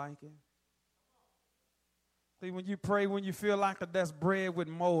feel like it. See, when you pray when you feel like it, that's bread with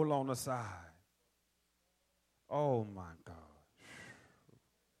mold on the side. Oh, my God.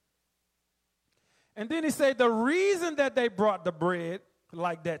 And then he said the reason that they brought the bread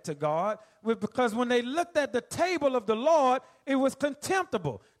like that to God was because when they looked at the table of the Lord, it was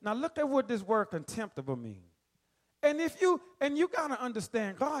contemptible. Now look at what this word contemptible means. And you got to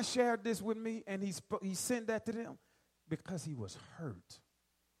understand, God shared this with me and he sent that to them because he was hurt.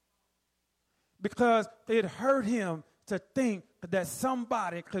 Because it hurt him to think that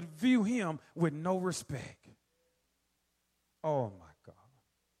somebody could view him with no respect. Oh, my God.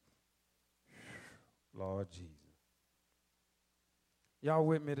 Lord Jesus. Y'all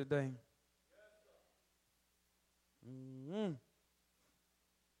with me today? Mm-hmm.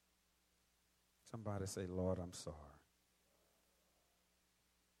 Somebody say, Lord, I'm sorry.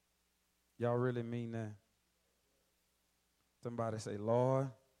 Y'all really mean that? Somebody say, Lord,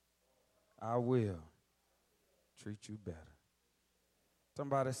 I will treat you better.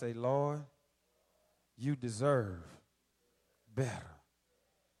 Somebody say, Lord, you deserve better.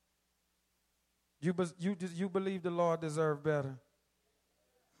 You believe the Lord deserves better?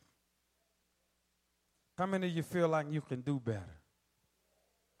 How many of you feel like you can do better?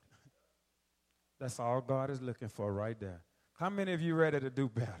 That's all God is looking for right there. How many of you ready to do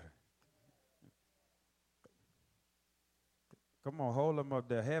better? Come on, hold them up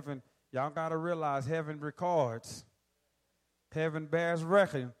there. Heaven, y'all got to realize heaven records. Heaven bears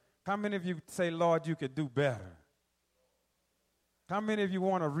record. How many of you say, Lord, you could do better? How many of you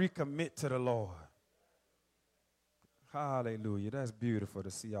want to recommit to the Lord? Hallelujah. That's beautiful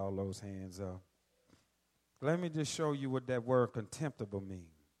to see all those hands up. Let me just show you what that word contemptible means.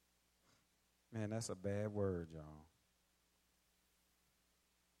 Man, that's a bad word, y'all.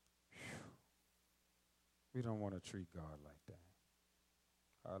 Whew. We don't want to treat God like that.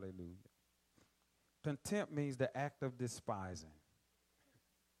 Hallelujah. Contempt means the act of despising.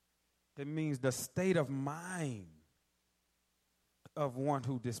 It means the state of mind of one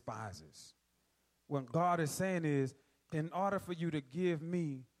who despises. What God is saying is, in order for you to give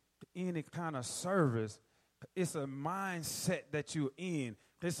me any kind of service, it's a mindset that you're in.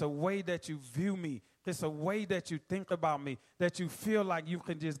 It's a way that you view me. It's a way that you think about me, that you feel like you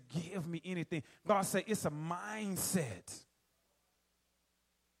can just give me anything. God said it's a mindset.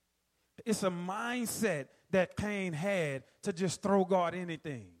 It's a mindset that Cain had to just throw God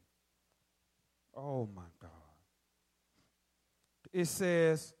anything. Oh, my God. It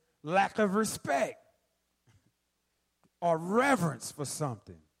says lack of respect. or reverence for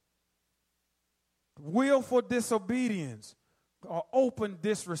something. Willful disobedience or open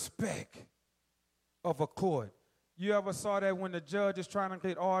disrespect of a court. You ever saw that when the judge is trying to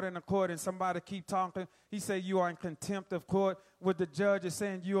get order in the court and somebody keep talking? He say you are in contempt of court. What the judge is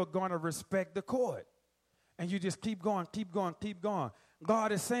saying, you are going to respect the court. And you just keep going, keep going, keep going.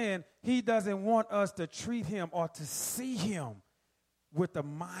 God is saying he doesn't want us to treat him or to see him with the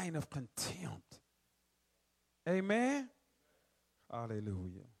mind of contempt. Amen?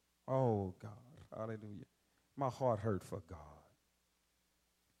 Hallelujah. Oh, God. Hallelujah. My heart hurt for God.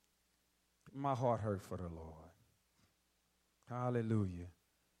 My heart hurt for the Lord. Hallelujah.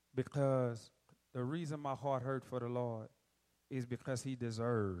 Because the reason my heart hurt for the Lord is because he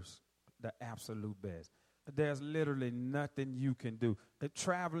deserves the absolute best. There's literally nothing you can do.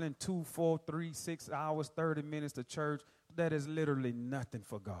 Traveling 2, 4, 3, 6 hours, 30 minutes to church, that is literally nothing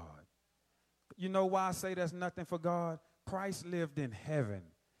for God. You know why I say that's nothing for God? Christ lived in heaven.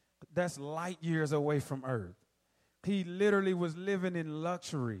 That's light years away from earth. He literally was living in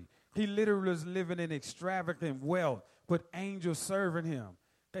luxury. He literally was living in extravagant wealth with angels serving him.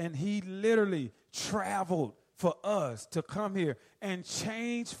 And he literally traveled for us to come here and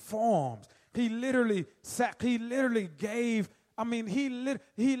change forms. He literally gave,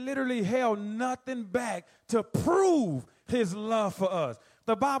 he literally held nothing back to prove his love for us.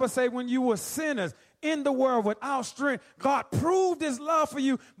 The Bible says when you were sinners in the world without strength, God proved his love for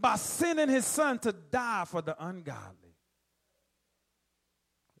you by sending his son to die for the ungodly.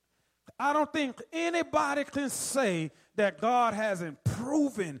 I don't think anybody can say that God hasn't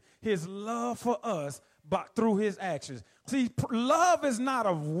proven his love for us through his actions. See, love is not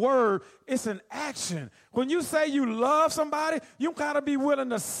a word, it's an action. When you say you love somebody, you got to be willing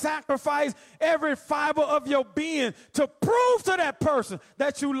to sacrifice every fiber of your being to prove to that person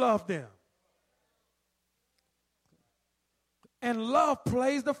that you love them. And love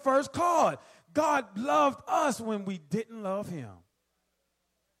plays the first card. God loved us when we didn't love him.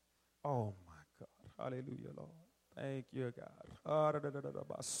 Oh, my God. Hallelujah, Lord. Thank you, God.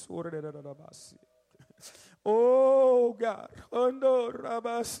 Oh, God.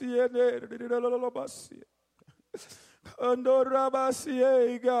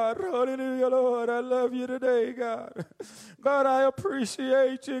 God, hallelujah, Lord, I love you today, God. God, I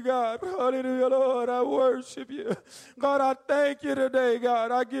appreciate you, God. Hallelujah, Lord, I worship you. God, I thank you today,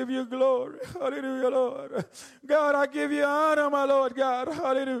 God. I give you glory. Hallelujah, Lord. God, I give you honor, my Lord, God.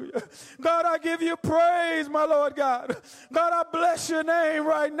 Hallelujah. God, I give you praise, my Lord, God. God, I bless your name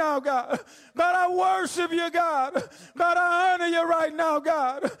right now, God. God, I worship you, God. God, I honor you right now,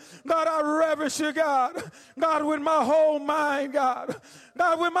 God. God, I reverence you, God. God, with my whole mind, God.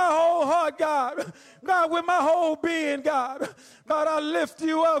 God, with my whole heart, God. God, with my whole being, God. God, I lift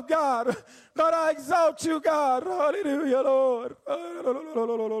you up, God. God, I exalt you, God. Hallelujah, Lord.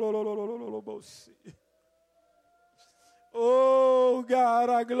 Oh, God,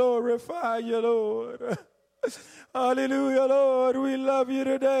 I glorify you, Lord. Hallelujah, Lord. We love you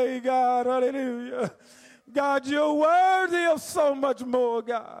today, God. Hallelujah. God, you're worthy of so much more,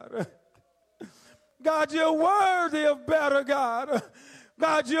 God. God, you're worthy of better, God.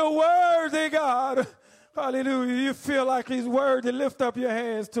 God, you're worthy, God. Hallelujah. You feel like he's worthy. Lift up your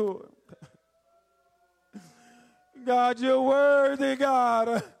hands to him. God, you're worthy,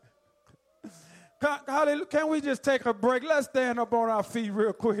 God. Hallelujah. Can we just take a break? Let's stand up on our feet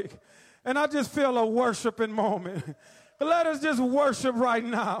real quick. And I just feel a worshiping moment. Let us just worship right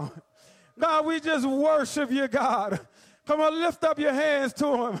now. God, we just worship you, God. Come on, lift up your hands to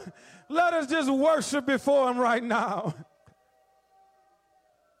him. Let us just worship before him right now.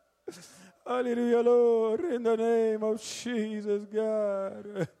 Hallelujah, Lord, in the name of Jesus,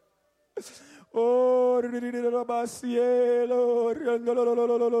 God. Oh, Lord.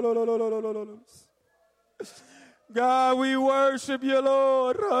 God, we worship you,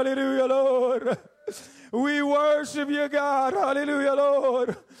 Lord. Hallelujah, Lord. We worship you, God. Hallelujah,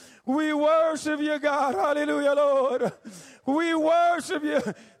 Lord. We worship you, God. Hallelujah, Lord. We worship you.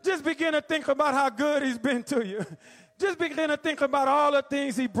 Just begin to think about how good he's been to you. Just begin to think about all the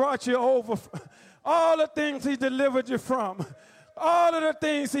things he brought you over, all the things he delivered you from, all of the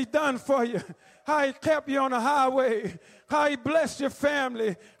things he done for you, how he kept you on the highway, how he blessed your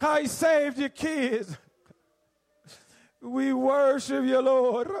family, how he saved your kids. We worship you,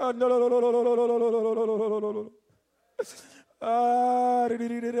 Lord.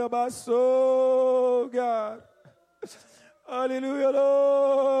 So, God. Hallelujah,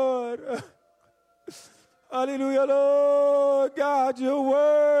 Lord. Hallelujah, Lord. God, you're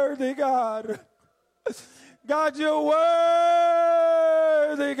worthy, God. God, you're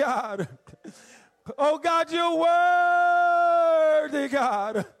worthy, God. Oh, God, you're worthy. worthy,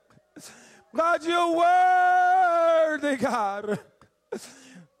 God. God, you're worthy, God.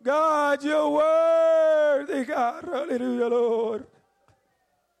 God, you're worthy, God. Hallelujah, Lord.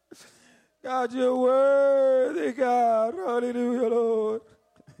 God, you're worthy, God. Hallelujah, Lord.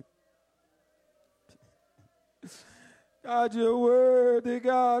 God, you're worthy,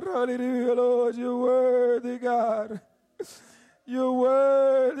 God. Hallelujah, Lord. You're worthy, God. You're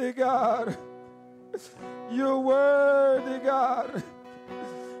worthy, God. You're worthy, God.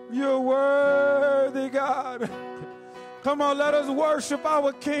 You're worthy, God. Come on, let us worship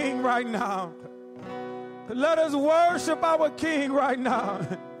our King right now. Let us worship our King right now.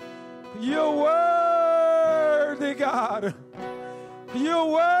 You're worthy, God. You're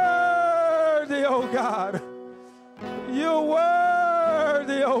worthy, oh God. You're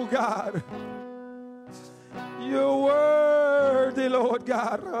worthy, oh God. You're worthy, Lord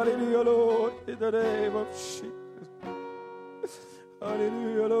God. Hallelujah, Lord. In the name of Jesus.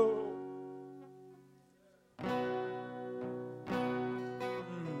 Hallelujah, Lord.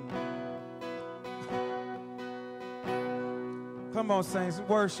 Come on, saints,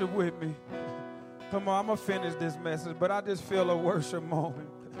 worship with me. Come on, I'm going to finish this message, but I just feel a worship moment.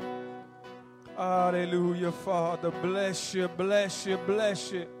 Hallelujah, Father. Bless you, bless you,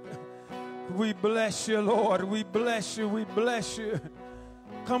 bless you. We bless you, Lord. We bless you, we bless you.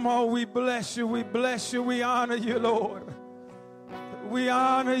 Come on, we bless you, we bless you. We honor you, Lord. We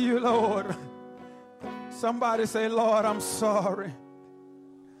honor you, Lord. Somebody say, Lord, I'm sorry.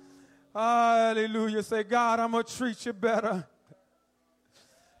 Hallelujah. Say, God, I'm going to treat you better.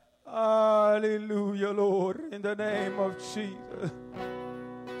 Hallelujah, Lord, in the name of Jesus.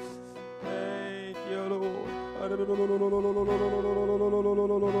 Thank you, Lord.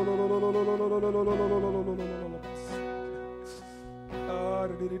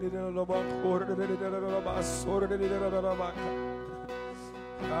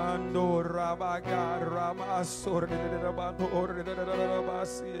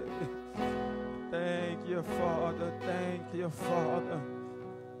 Thank you, Father. Thank you, Father.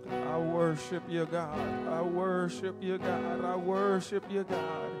 I worship you, God. I worship you, God. I worship you,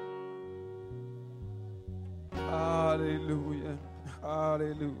 God. Hallelujah.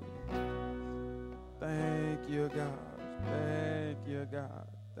 Hallelujah. Thank you, God. Thank you, God.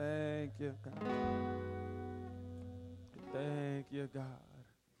 Thank you, God. Thank you, God.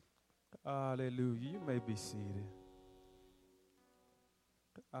 Hallelujah. You may be seated.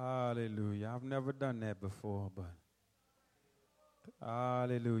 Hallelujah. I've never done that before, but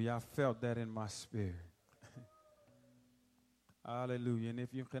hallelujah. I felt that in my spirit. Hallelujah. And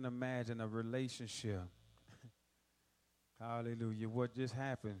if you can imagine a relationship, hallelujah, what just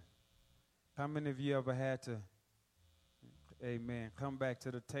happened. How many of you ever had to, amen, come back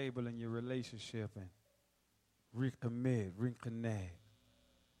to the table in your relationship and recommit, reconnect?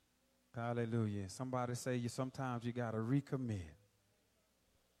 Hallelujah. Somebody say sometimes you got to recommit.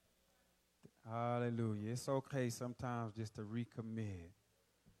 Hallelujah. It's okay sometimes just to recommit.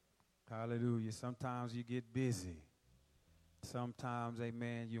 Hallelujah. Sometimes you get busy. Sometimes,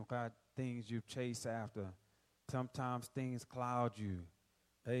 amen, you got things you chase after. Sometimes things cloud you.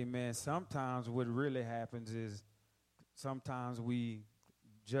 Amen. Sometimes what really happens is sometimes we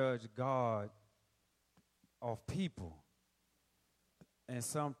judge God of people. And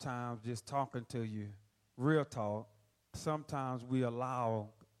sometimes just talking to you, real talk, sometimes we allow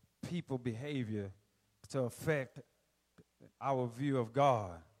people behavior to affect our view of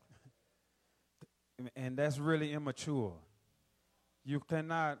God. And that's really immature. You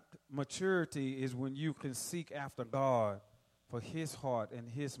cannot, maturity is when you can seek after God for his heart and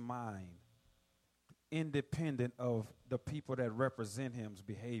his mind, independent of the people that represent him's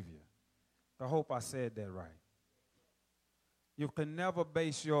behavior. I hope I said that right. You can never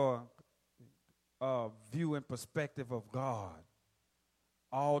base your view and perspective of God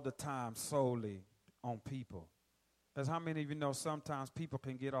all the time solely on people. Because how many of you know sometimes people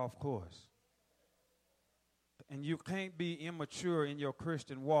can get off course? And you can't be immature in your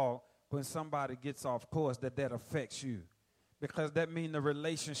Christian walk when somebody gets off course that affects you. Because that means the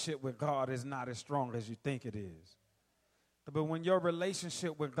relationship with God is not as strong as you think it is. But when your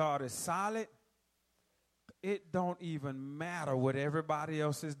relationship with God is solid, it don't even matter what everybody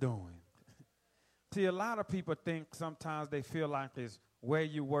else is doing. See, a lot of people think sometimes they feel like it's where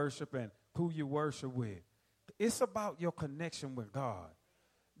you worship and who you worship with. It's about your connection with God.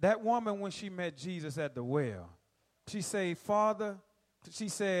 That woman, when she met Jesus at the well, she said, Father, she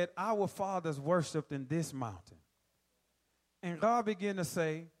said, our fathers worshiped in this mountain. And God began to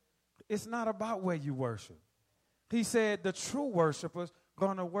say, it's not about where you worship. He said the true worshipers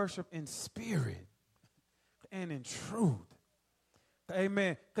going to worship in spirit and in truth.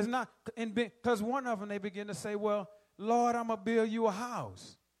 Amen. Because one of them, they begin to say, well, Lord, I'm going to build you a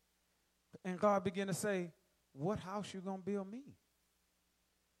house. And God began to say, what house you going to build me?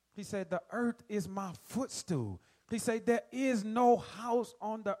 He said, the earth is my footstool. He said, there is no house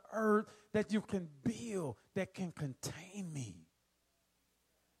on the earth that you can build that can contain me.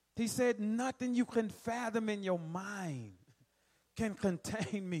 He said, nothing you can fathom in your mind can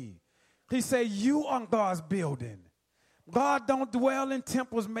contain me. He said, you are God's building. God don't dwell in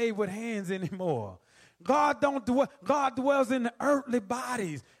temples made with hands anymore. God dwells in the earthly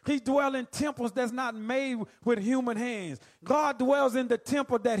bodies. He dwells in temples that's not made with human hands. God dwells in the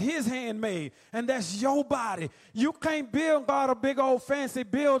temple that his hand made, and that's your body. You can't build God a big old fancy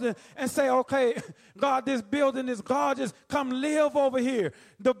building and say, okay, God, this building is gorgeous. Come live over here.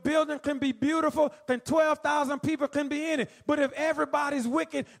 The building can be beautiful, and 12,000 people can be in it. But if everybody's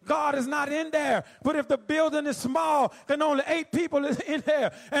wicked, God is not in there. But if the building is small and only 8 people is in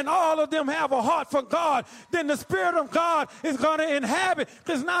there, and all of them have a heart for God, then the Spirit of God is going to inhabit.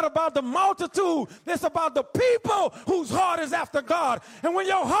 It's not about the multitude. It's about the people whose heart is after God. And when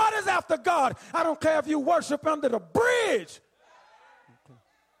your heart is after God, I don't care if you worship under the bridge.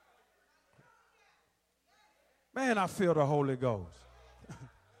 Man, I feel the Holy Ghost.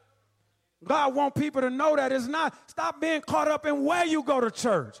 God wants people to know that it's not, stop being caught up in where you go to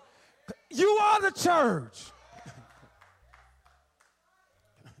church. You are the church.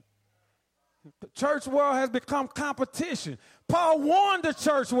 The church world has become competition. Paul warned the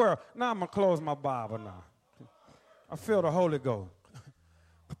church world. Now I'm going to close my Bible now. I feel the Holy Ghost.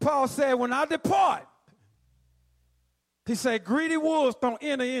 Paul said, when I depart, he said, greedy wolves don't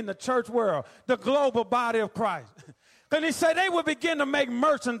enter in the church world, the global body of Christ. And he said they will begin to make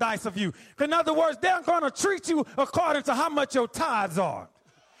merchandise of you. In other words, they're going to treat you according to how much your tithes are.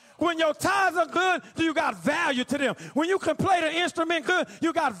 When your tithes are good, you got value to them. When you can play the instrument good,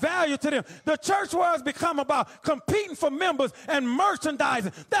 you got value to them. The church world has become about competing for members and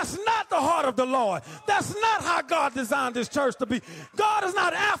merchandising. That's not the heart of the Lord. That's not how God designed this church to be. God is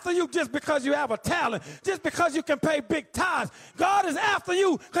not after you just because you have a talent, just because you can pay big tithes. God is after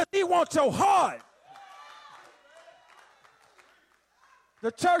you because he wants your heart.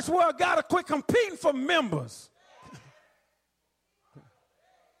 The church world got to quit competing for members.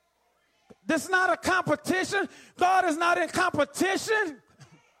 This is not a competition. God is not in competition.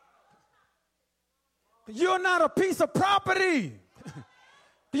 You're not a piece of property.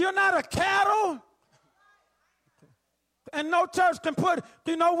 You're not a cattle. And no church can put,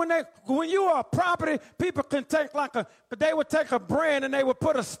 when you are a property, people can take they would take a brand and they would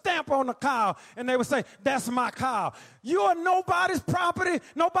put a stamp on the cow and they would say, that's my cow. You are nobody's property.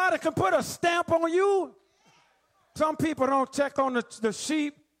 Nobody can put a stamp on you. Some people don't check on the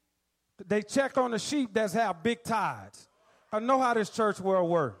sheep. They check on the sheep that have big tithes. I know how this church world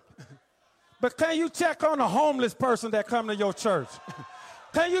works. But can you check on a homeless person that come to your church?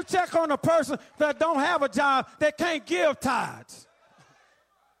 Can you check on a person that don't have a job that can't give tithes?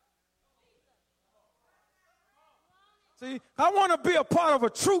 See, I want to be a part of a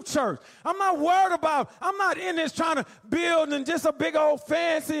true church. I'm not in this trying to build and just a big old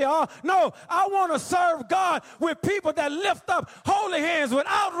fancy. No, I want to serve God with people that lift up holy hands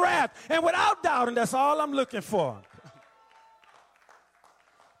without wrath and without doubt, and that's all I'm looking for.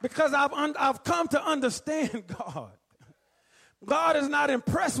 Because I've come to understand God. God is not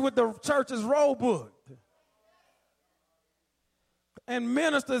impressed with the church's roll book. And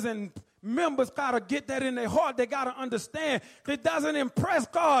ministers and members got to get that in their heart. They got to understand it doesn't impress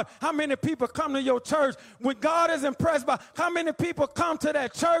God how many people come to your church. When God is impressed by how many people come to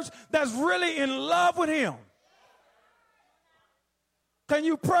that church that's really in love with him. Can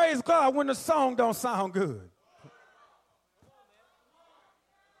you praise God when the song don't sound good?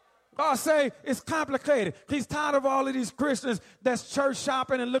 God say it's complicated. He's tired of all of these Christians that's church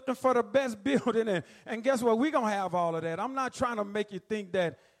shopping and looking for the best building. And guess what? We're going to have all of that. I'm not trying to make you think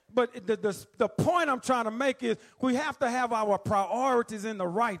that. But the point I'm trying to make is we have to have our priorities in the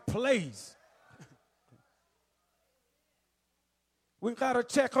right place. We got to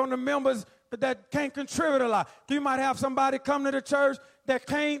check on the members that can't contribute a lot. You might have somebody come to the church that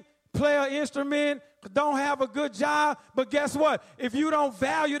can't play an instrument, don't have a good job, but guess what? If you don't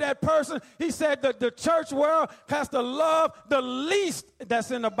value that person, he said that the church world has to love the least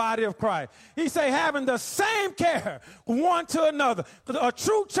that's in the body of Christ. He said having the same care one to another. A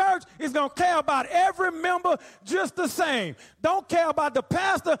true church is going to care about every member just the same. Don't care about the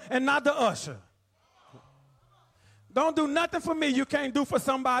pastor and not the usher. Don't do nothing for me you can't do for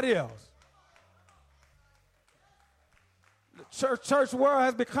somebody else. The church world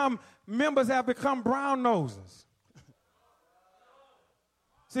has become, members have become brown noses.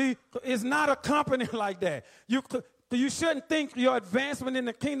 See, it's not a company like that. You shouldn't think your advancement in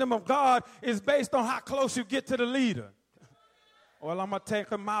the kingdom of God is based on how close you get to the leader. Well, I'm going to take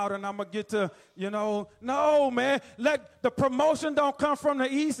them out and I'm going to get to, no, man. The promotion don't come from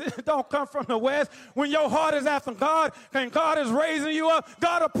the east. It don't come from the west. When your heart is after God and God is raising you up,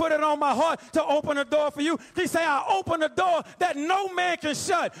 God will put it on my heart to open the door for you. He say, I open the door that no man can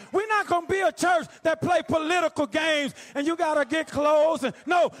shut. We're not going to be a church that play political games and you got to get close.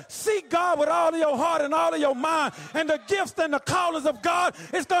 No, seek God with all of your heart and all of your mind. And the gifts and the callings of God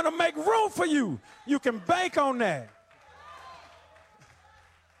is going to make room for you. You can bank on that.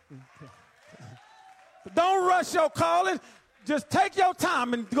 Don't rush your calling. Just take your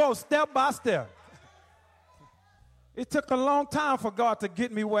time and go step by step. It took a long time for God to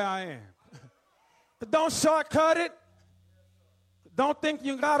get me where I am. But don't shortcut it. Don't think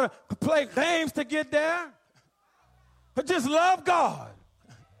you got to play games to get there. But just love God.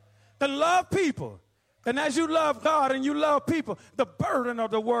 And love people. And as you love God and you love people, the burden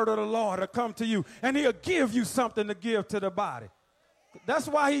of the word of the Lord will come to you. And he'll give you something to give to the body. That's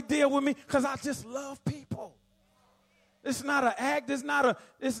why he deal with me, because I just love people. It's not an act. It's not a,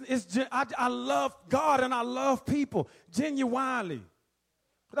 I love God and I love people genuinely.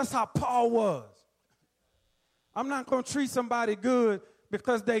 That's how Paul was. I'm not going to treat somebody good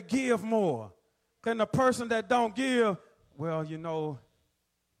because they give more than the person that don't give. Well,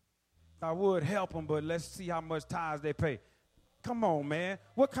 I would help them, but let's see how much tithes they pay. Come on, man.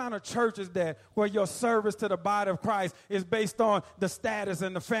 What kind of church is that where your service to the body of Christ is based on the status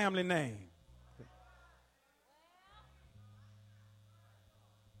and the family name?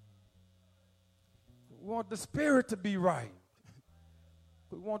 We want the spirit to be right.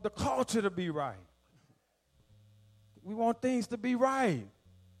 We want the culture to be right. We want things to be right.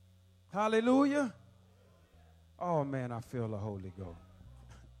 Hallelujah. Oh, man, I feel the Holy Ghost.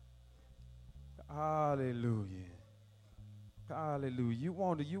 Hallelujah. Hallelujah. You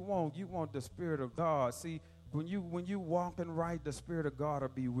want the Spirit of God. See, when you walking right, the Spirit of God will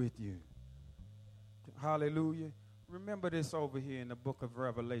be with you. Hallelujah. Remember this over here in the book of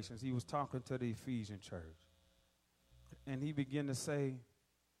Revelations. He was talking to the Ephesian church. And he began to say,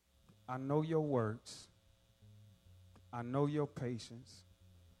 I know your works. I know your patience.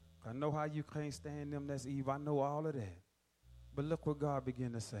 I know how you can't stand them that's evil. I know all of that. But look what God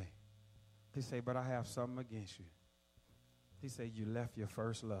began to say. He said, but I have something against you. He said, you left your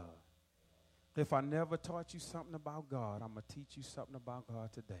first love. If I never taught you something about God, I'm going to teach you something about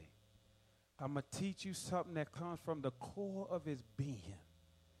God today. I'm going to teach you something that comes from the core of his being.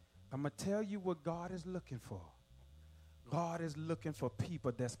 I'm going to tell you what God is looking for. God is looking for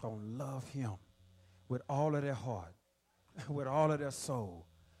people that's going to love him with all of their heart, with all of their soul,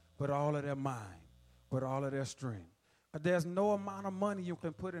 with all of their mind, with all of their strength. But there's no amount of money you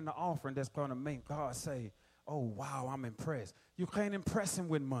can put in the offering that's going to make God say, oh, wow, I'm impressed. You can't impress him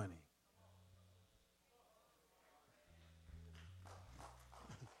with money.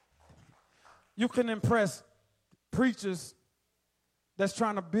 You can impress preachers that's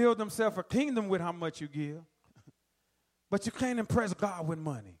trying to build themselves a kingdom with how much you give. But you can't impress God with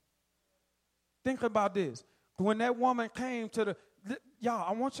money. Think about this. When that woman came to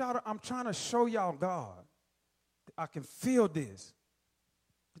y'all, I'm trying to show y'all God. I can feel this.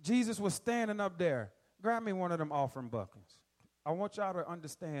 Jesus was standing up there. Grab me one of them offering buckets. I want y'all to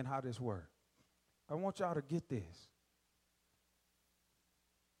understand how this works. I want y'all to get this.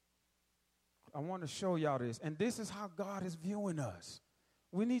 I want to show y'all this. And this is how God is viewing us.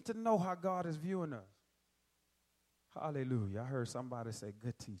 We need to know how God is viewing us. Hallelujah. I heard somebody say,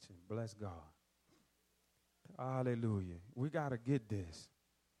 good teaching. Bless God. Hallelujah. We got to get this.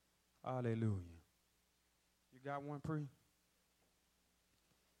 Hallelujah. You got one, Pre?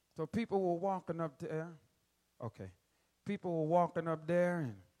 So people were walking up there. Okay. People were walking up there,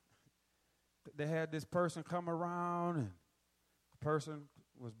 and they had this person come around, and the person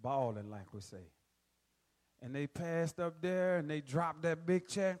was bawling, like we say. And they passed up there, and they dropped that big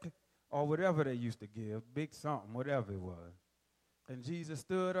check, or whatever they used to give, big something, whatever it was. And Jesus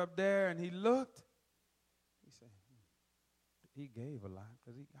stood up there, and he looked. He said, he gave a lot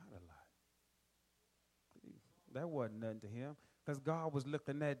because he got a lot. That wasn't nothing to him because God was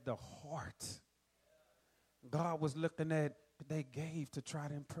looking at the heart. God was looking at, they gave to try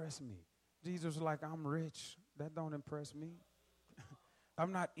to impress me. Jesus was like, I'm rich. That don't impress me.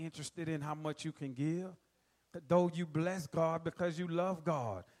 I'm not interested in how much you can give. Though you bless God because you love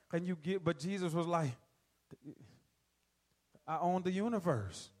God. Can you give? But Jesus was like, I own the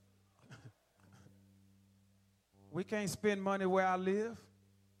universe. We can't spend money where I live.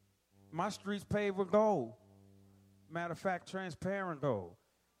 My streets paved with gold. Matter of fact, transparent gold.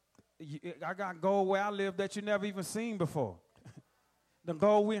 I got gold where I live that you never even seen before. The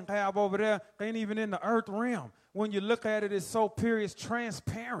gold we have over there ain't even in the earth realm. When you look at it, it's so pure, it's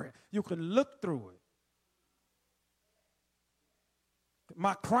transparent. You can look through it.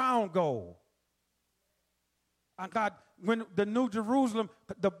 My crown gold. I got, when the New Jerusalem,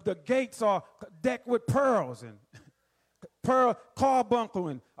 the gates are decked with pearls and pearl carbuncle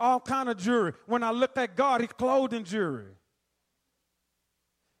and all kind of jewelry. When I look at God, he's clothed in jewelry.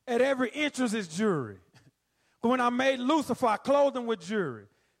 At every entrance is jewelry. When I made Lucifer, I clothed him with jewelry.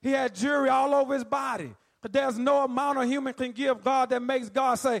 He had jewelry all over his body. But there's no amount a human can give God that makes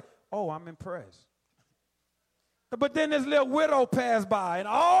God say, oh, I'm impressed. But then this little widow passed by, and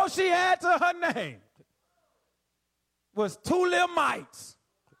all she had to her name was 2 little mites.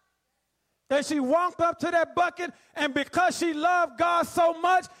 Then she walked up to that bucket, and because she loved God so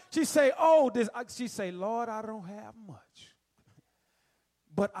much, she say, she say, Lord, I don't have much.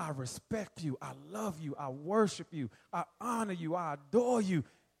 But I respect you, I love you, I worship you, I honor you, I adore you.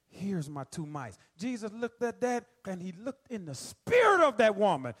 Here's my 2 mites. Jesus looked at that, and he looked in the spirit of that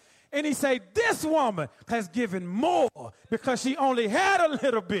woman. And he said, this woman has given more because she only had a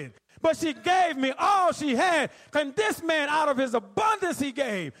little bit. But she gave me all she had. And this man, out of his abundance he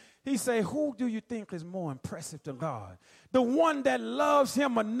gave. He said, who do you think is more impressive to God? The one that loves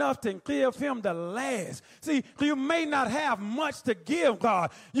him enough to give him the last. See, you may not have much to give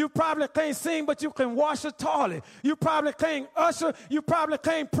God. You probably can't sing, but you can wash a toilet. You probably can't usher. You probably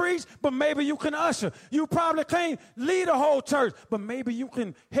can't preach, but maybe you can usher. You probably can't lead a whole church, but maybe you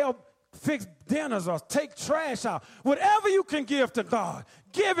can help fix dinners or take trash out. Whatever you can give to God,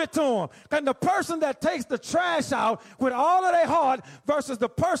 give it to him. And the person that takes the trash out with all of their heart versus the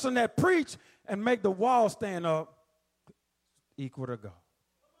person that preach and make the wall stand up equal to God.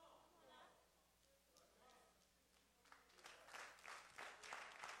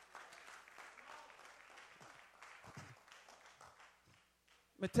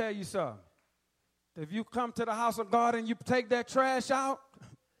 Let me tell you something. If you come to the house of God and you take that trash out,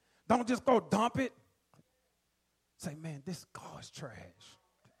 don't just go dump it. Say, man, this is God's trash.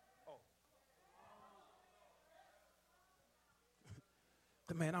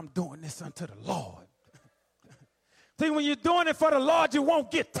 Man, I'm doing this unto the Lord. See, when you're doing it for the Lord, you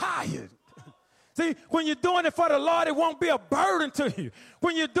won't get tired. See, when you're doing it for the Lord, it won't be a burden to you.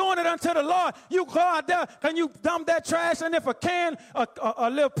 When you're doing it unto the Lord, you go out there and you dump that trash, and if a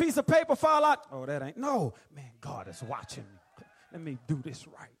little piece of paper fall out, oh, that ain't, no, man, God is watching me. Let me do this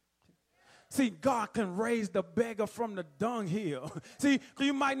right. See, God can raise the beggar from the dunghill. See,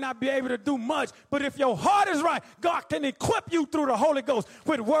 you might not be able to do much, but if your heart is right, God can equip you through the Holy Ghost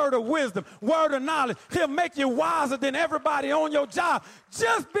with word of wisdom, word of knowledge. He'll make you wiser than everybody on your job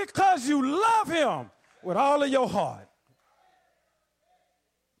just because you love him with all of your heart.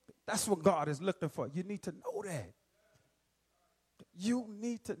 That's what God is looking for. You need to know that. You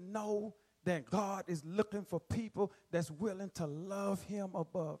need to know that God is looking for people that's willing to love him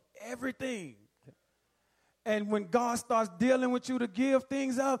above everything. And when God starts dealing with you to give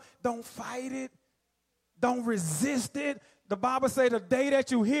things up, don't fight it. Don't resist it. The Bible says the day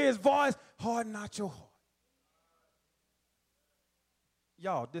that you hear his voice, harden not your heart.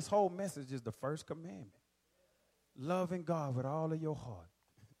 Y'all, this whole message is the first commandment. Loving God with all of your heart,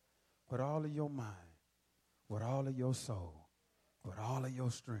 with all of your mind, with all of your soul, with all of your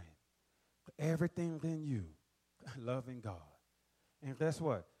strength. Everything in you, loving God. And guess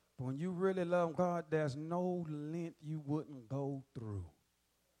what? When you really love God, there's no length you wouldn't go through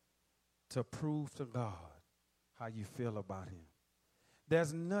to prove to God how you feel about him.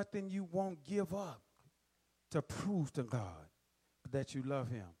 There's nothing you won't give up to prove to God that you love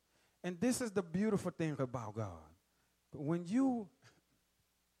him. And this is the beautiful thing about God. When you,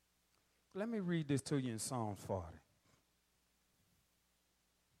 let me read this to you in Psalms 40.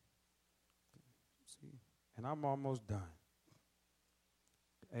 And I'm almost done.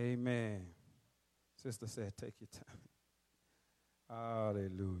 Amen. Sister said, take your time.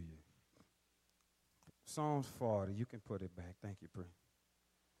 Hallelujah. Psalms 40. You can put it back. Thank you, Prince.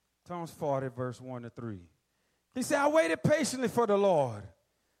 Psalms 40, verse 1 to 3. He said, I waited patiently for the Lord.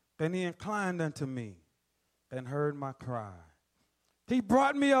 Then he inclined unto me and heard my cry. He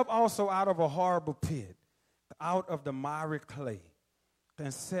brought me up also out of a horrible pit, out of the miry clay,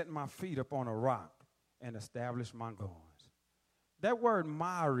 and set my feet upon a rock and establish my goings. That word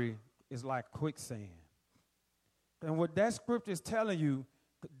miry is like quicksand. And what that scripture is telling you,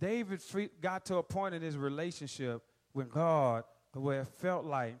 David got to a point in his relationship with God where it felt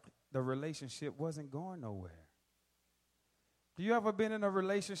like the relationship wasn't going nowhere. Do you ever been in a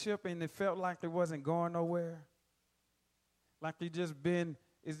relationship and it felt like it wasn't going nowhere? Like you just been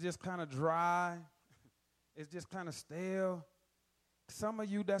it's just kind of dry. It's just kind of stale. Some of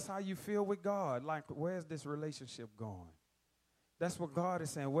you, that's how you feel with God. Like, where's this relationship going? That's what God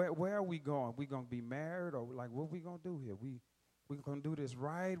is saying. Where are we going? We going to be married, or like, what we going to do here? We going to do this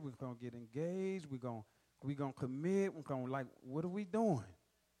right. We're going to get engaged. We going to commit. We're going to, like, what are we doing?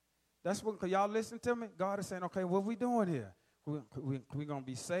 That's what, y'all listen to me? God is saying, okay, what are we doing here? We going to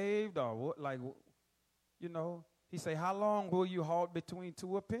be saved, or what? Like, you know, he say, how long will you halt between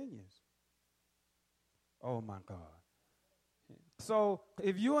two opinions? Oh, my God. So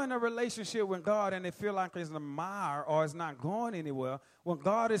if you're in a relationship with God and it feel like it's a mire or it's not going anywhere, what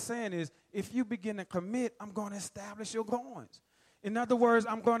God is saying is, if you begin to commit, I'm going to establish your goings. In other words,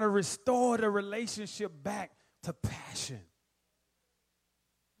 I'm going to restore the relationship back to passion.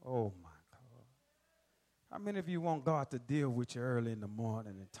 Oh, my God. How many of you want God to deal with you early in the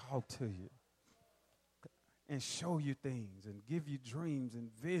morning and talk to you and show you things and give you dreams and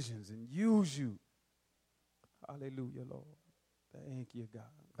visions and use you? Hallelujah, Lord. Thank you, God.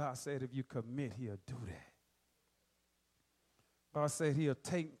 God said if you commit, he'll do that. God said he'll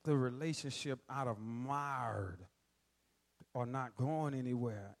take the relationship out of mired or not going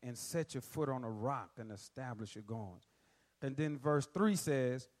anywhere and set your foot on a rock and establish your goings. And then verse 3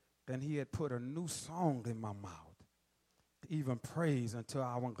 says, then he had put a new song in my mouth, even praise unto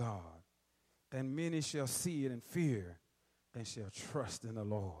our God. Then many shall see it and fear and shall trust in the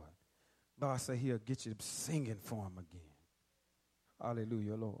Lord. God said he'll get you singing for him again.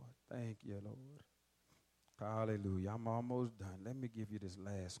 Hallelujah, Lord. Thank you, Lord. Hallelujah. I'm almost done. Let me give you this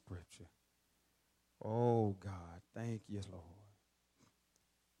last scripture. Oh, God. Thank you, Lord.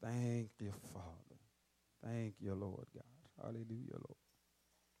 Thank you, Father. Thank you, Lord God. Hallelujah, Lord.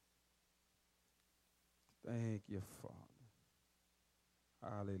 Thank you, Father.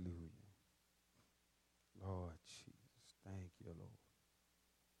 Hallelujah. Lord Jesus. Thank you, Lord.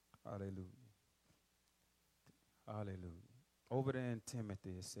 Hallelujah. Hallelujah. Over there in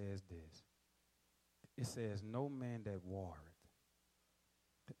Timothy, it says this. It says, no man that warreth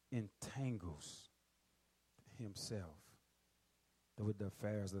entangles himself with the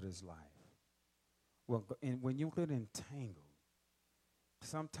affairs of this life. Well, and when you get entangled,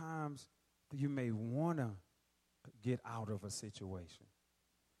 sometimes you may want to get out of a situation,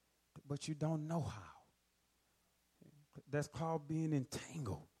 but you don't know how. That's called being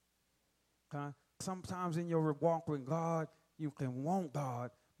entangled. Sometimes in your walk with God, you can want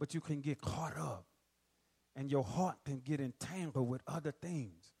God, but you can get caught up. And your heart can get entangled with other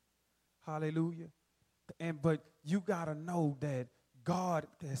things. Hallelujah. But you got to know that God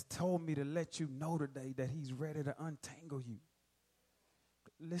has told me to let you know today that he's ready to untangle you.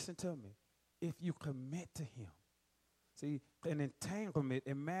 Listen to me. If you commit to him. See, an entanglement,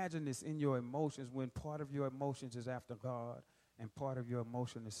 imagine this in your emotions when part of your emotions is after God and part of your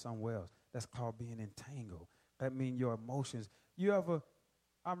emotion is somewhere else. That's called being entangled. That means your emotions. I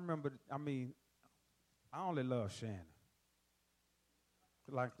only love Shannon.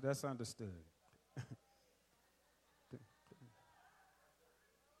 Like, that's understood.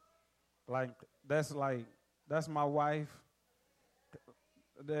 That's my wife.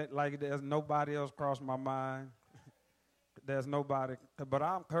 There's nobody else crossed my mind. There's nobody. But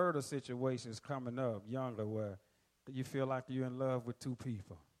I've heard of situations coming up younger where you feel like you're in love with two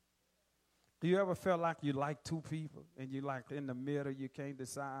people. Do you ever feel like you like two people and you like in the middle, you can't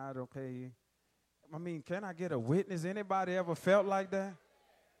decide, okay? I mean, can I get a witness? Anybody ever felt like that?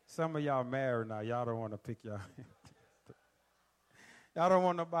 Some of y'all married now. Y'all don't want to pick y'all. Y'all don't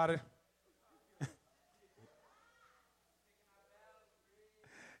want nobody.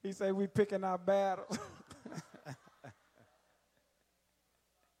 He said we picking our battles.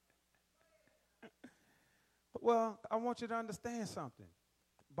 Well, I want you to understand something.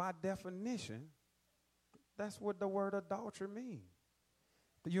 By definition, that's what the word adultery means.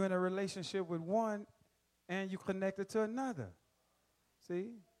 You're in a relationship with one and you connected to another.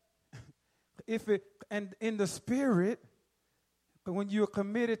 See? And in the spirit, when you're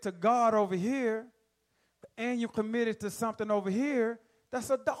committed to God over here and you're committed to something over here,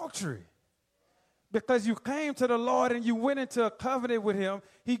 that's adultery. Because you came to the Lord and you went into a covenant with him.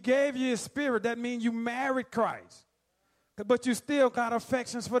 He gave you his spirit. That means you married Christ. But you still got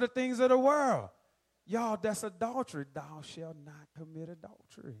affections for the things of the world. Y'all, that's adultery. Thou shalt not commit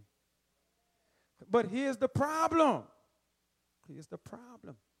adultery. But here's the problem. Here's the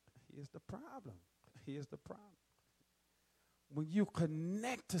problem. Here's the problem. Here's the problem. When you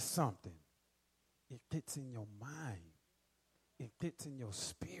connect to something, it gets in your mind. It gets in your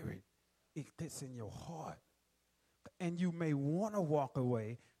spirit. It gets in your heart. And you may want to walk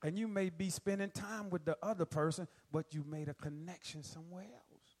away, and you may be spending time with the other person, but you made a connection somewhere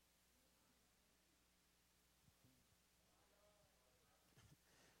else.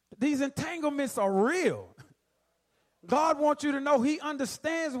 These entanglements are real. God wants you to know he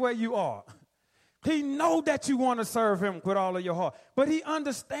understands where you are. He knows that you want to serve him with all of your heart. But he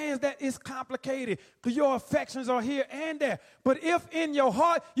understands that it's complicated because your affections are here and there. But if in your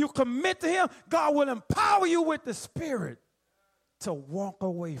heart you commit to him, God will empower you with the Spirit to walk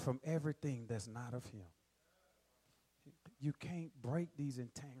away from everything that's not of him. You can't break these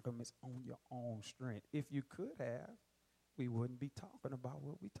entanglements on your own strength. If you could have, we wouldn't be talking about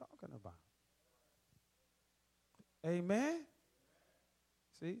what we're talking about. Amen?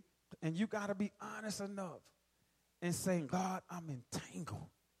 See? And you got to be honest enough and say, God, I'm entangled.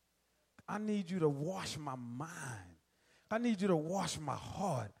 I need you to wash my mind. I need you to wash my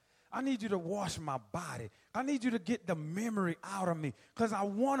heart. I need you to wash my body. I need you to get the memory out of me because I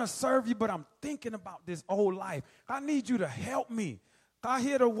want to serve you, but I'm thinking about this old life. I need you to help me. I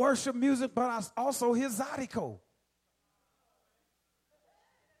hear the worship music, but I also hear Zydeco.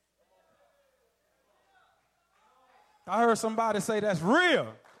 I heard somebody say that's real.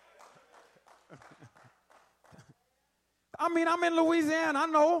 I mean, I'm in Louisiana, I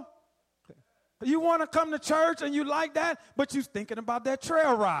know. You want to come to church and you like that, but you're thinking about that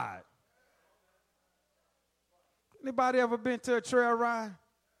trail ride. Anybody ever been to a trail ride?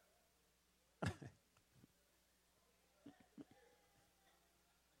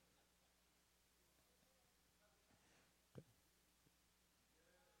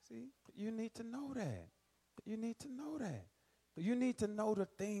 See, you need to know that. You need to know that. You need to know the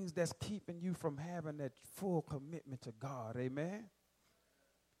things that's keeping you from having that full commitment to God. Amen?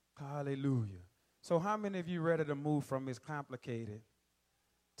 Hallelujah. So how many of you ready to move from it's complicated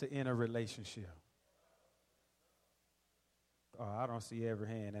to in a relationship? Oh, I don't see every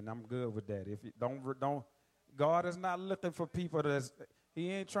hand, and I'm good with that. If you don't, God is not looking for people he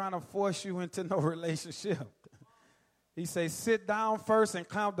ain't trying to force you into no relationship. He says, sit down first and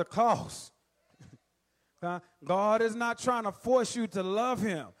count the cost. God is not trying to force you to love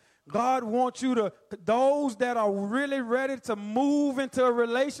him. God wants you to, those that are really ready to move into a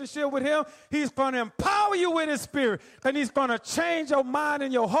relationship with him, he's going to empower you with his Spirit, and he's going to change your mind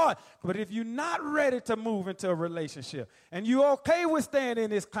and your heart. But if you're not ready to move into a relationship and you're okay with staying in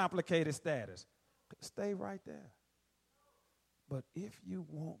this complicated status, stay right there. But if you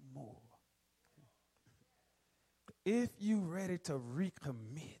want more, if you're ready to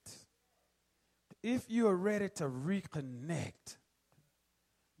recommit, if you are ready to reconnect,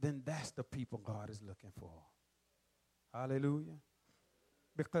 then that's the people God is looking for. Hallelujah.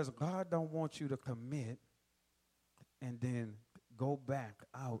 Because God don't want you to commit and then go back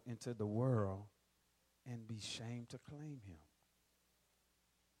out into the world and be ashamed to claim him.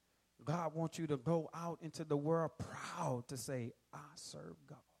 God wants you to go out into the world proud to say, I serve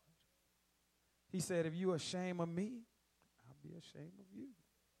God. He said, if you're ashamed of me, I'll be ashamed of you.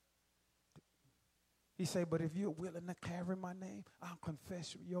 He said, but if you're willing to carry my name, I'll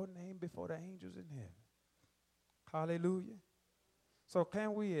confess your name before the angels in heaven. Hallelujah. So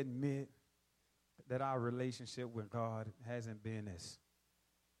can we admit that our relationship with God hasn't been as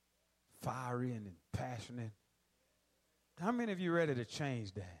fiery and passionate? How many of you ready to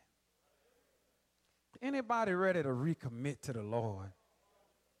change that? Anybody ready to recommit to the Lord?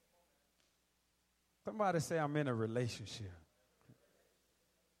 Somebody say, I'm in a relationship.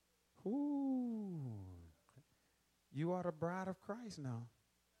 Ooh. You are the bride of Christ now.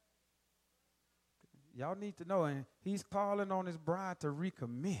 Y'all need to know, and he's calling on his bride to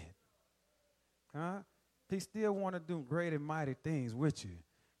recommit. He still want to do great and mighty things with you.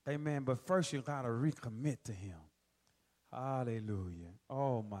 Amen. But first you got to recommit to him. Hallelujah.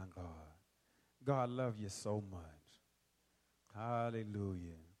 Oh, my God. God love you so much.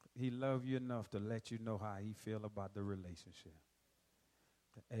 Hallelujah. He love you enough to let you know how he feel about the relationship.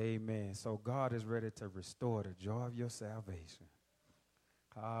 Amen. So God is ready to restore the joy of your salvation.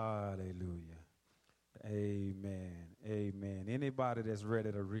 Hallelujah. Amen. Amen. Anybody that's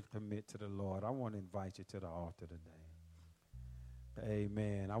ready to recommit to the Lord, I want to invite you to the altar today.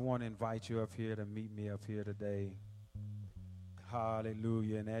 Amen. I want to invite you up here to meet me up here today.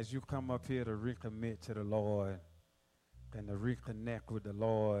 Hallelujah. And as you come up here to recommit to the Lord and to reconnect with the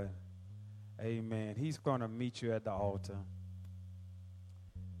Lord, amen, he's going to meet you at the altar.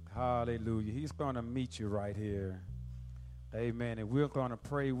 Hallelujah. He's going to meet you right here. Amen. And we're going to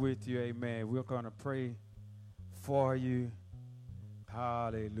pray with you. Amen. We're going to pray for you.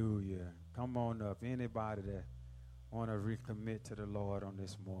 Hallelujah. Come on up. Anybody that want to recommit to the Lord on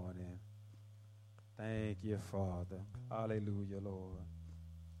this morning. Thank you, Father. Hallelujah, Lord.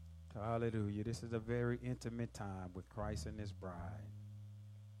 Hallelujah. This is a very intimate time with Christ and his bride.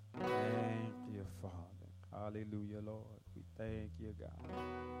 Thank you, Father. Hallelujah. Hallelujah, Lord. We thank you, God.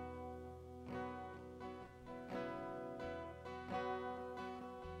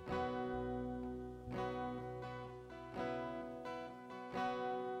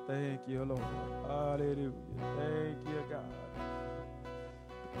 Thank you, Lord. Hallelujah. Thank you, God.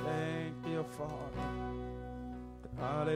 Thank you, Father. Hallelujah.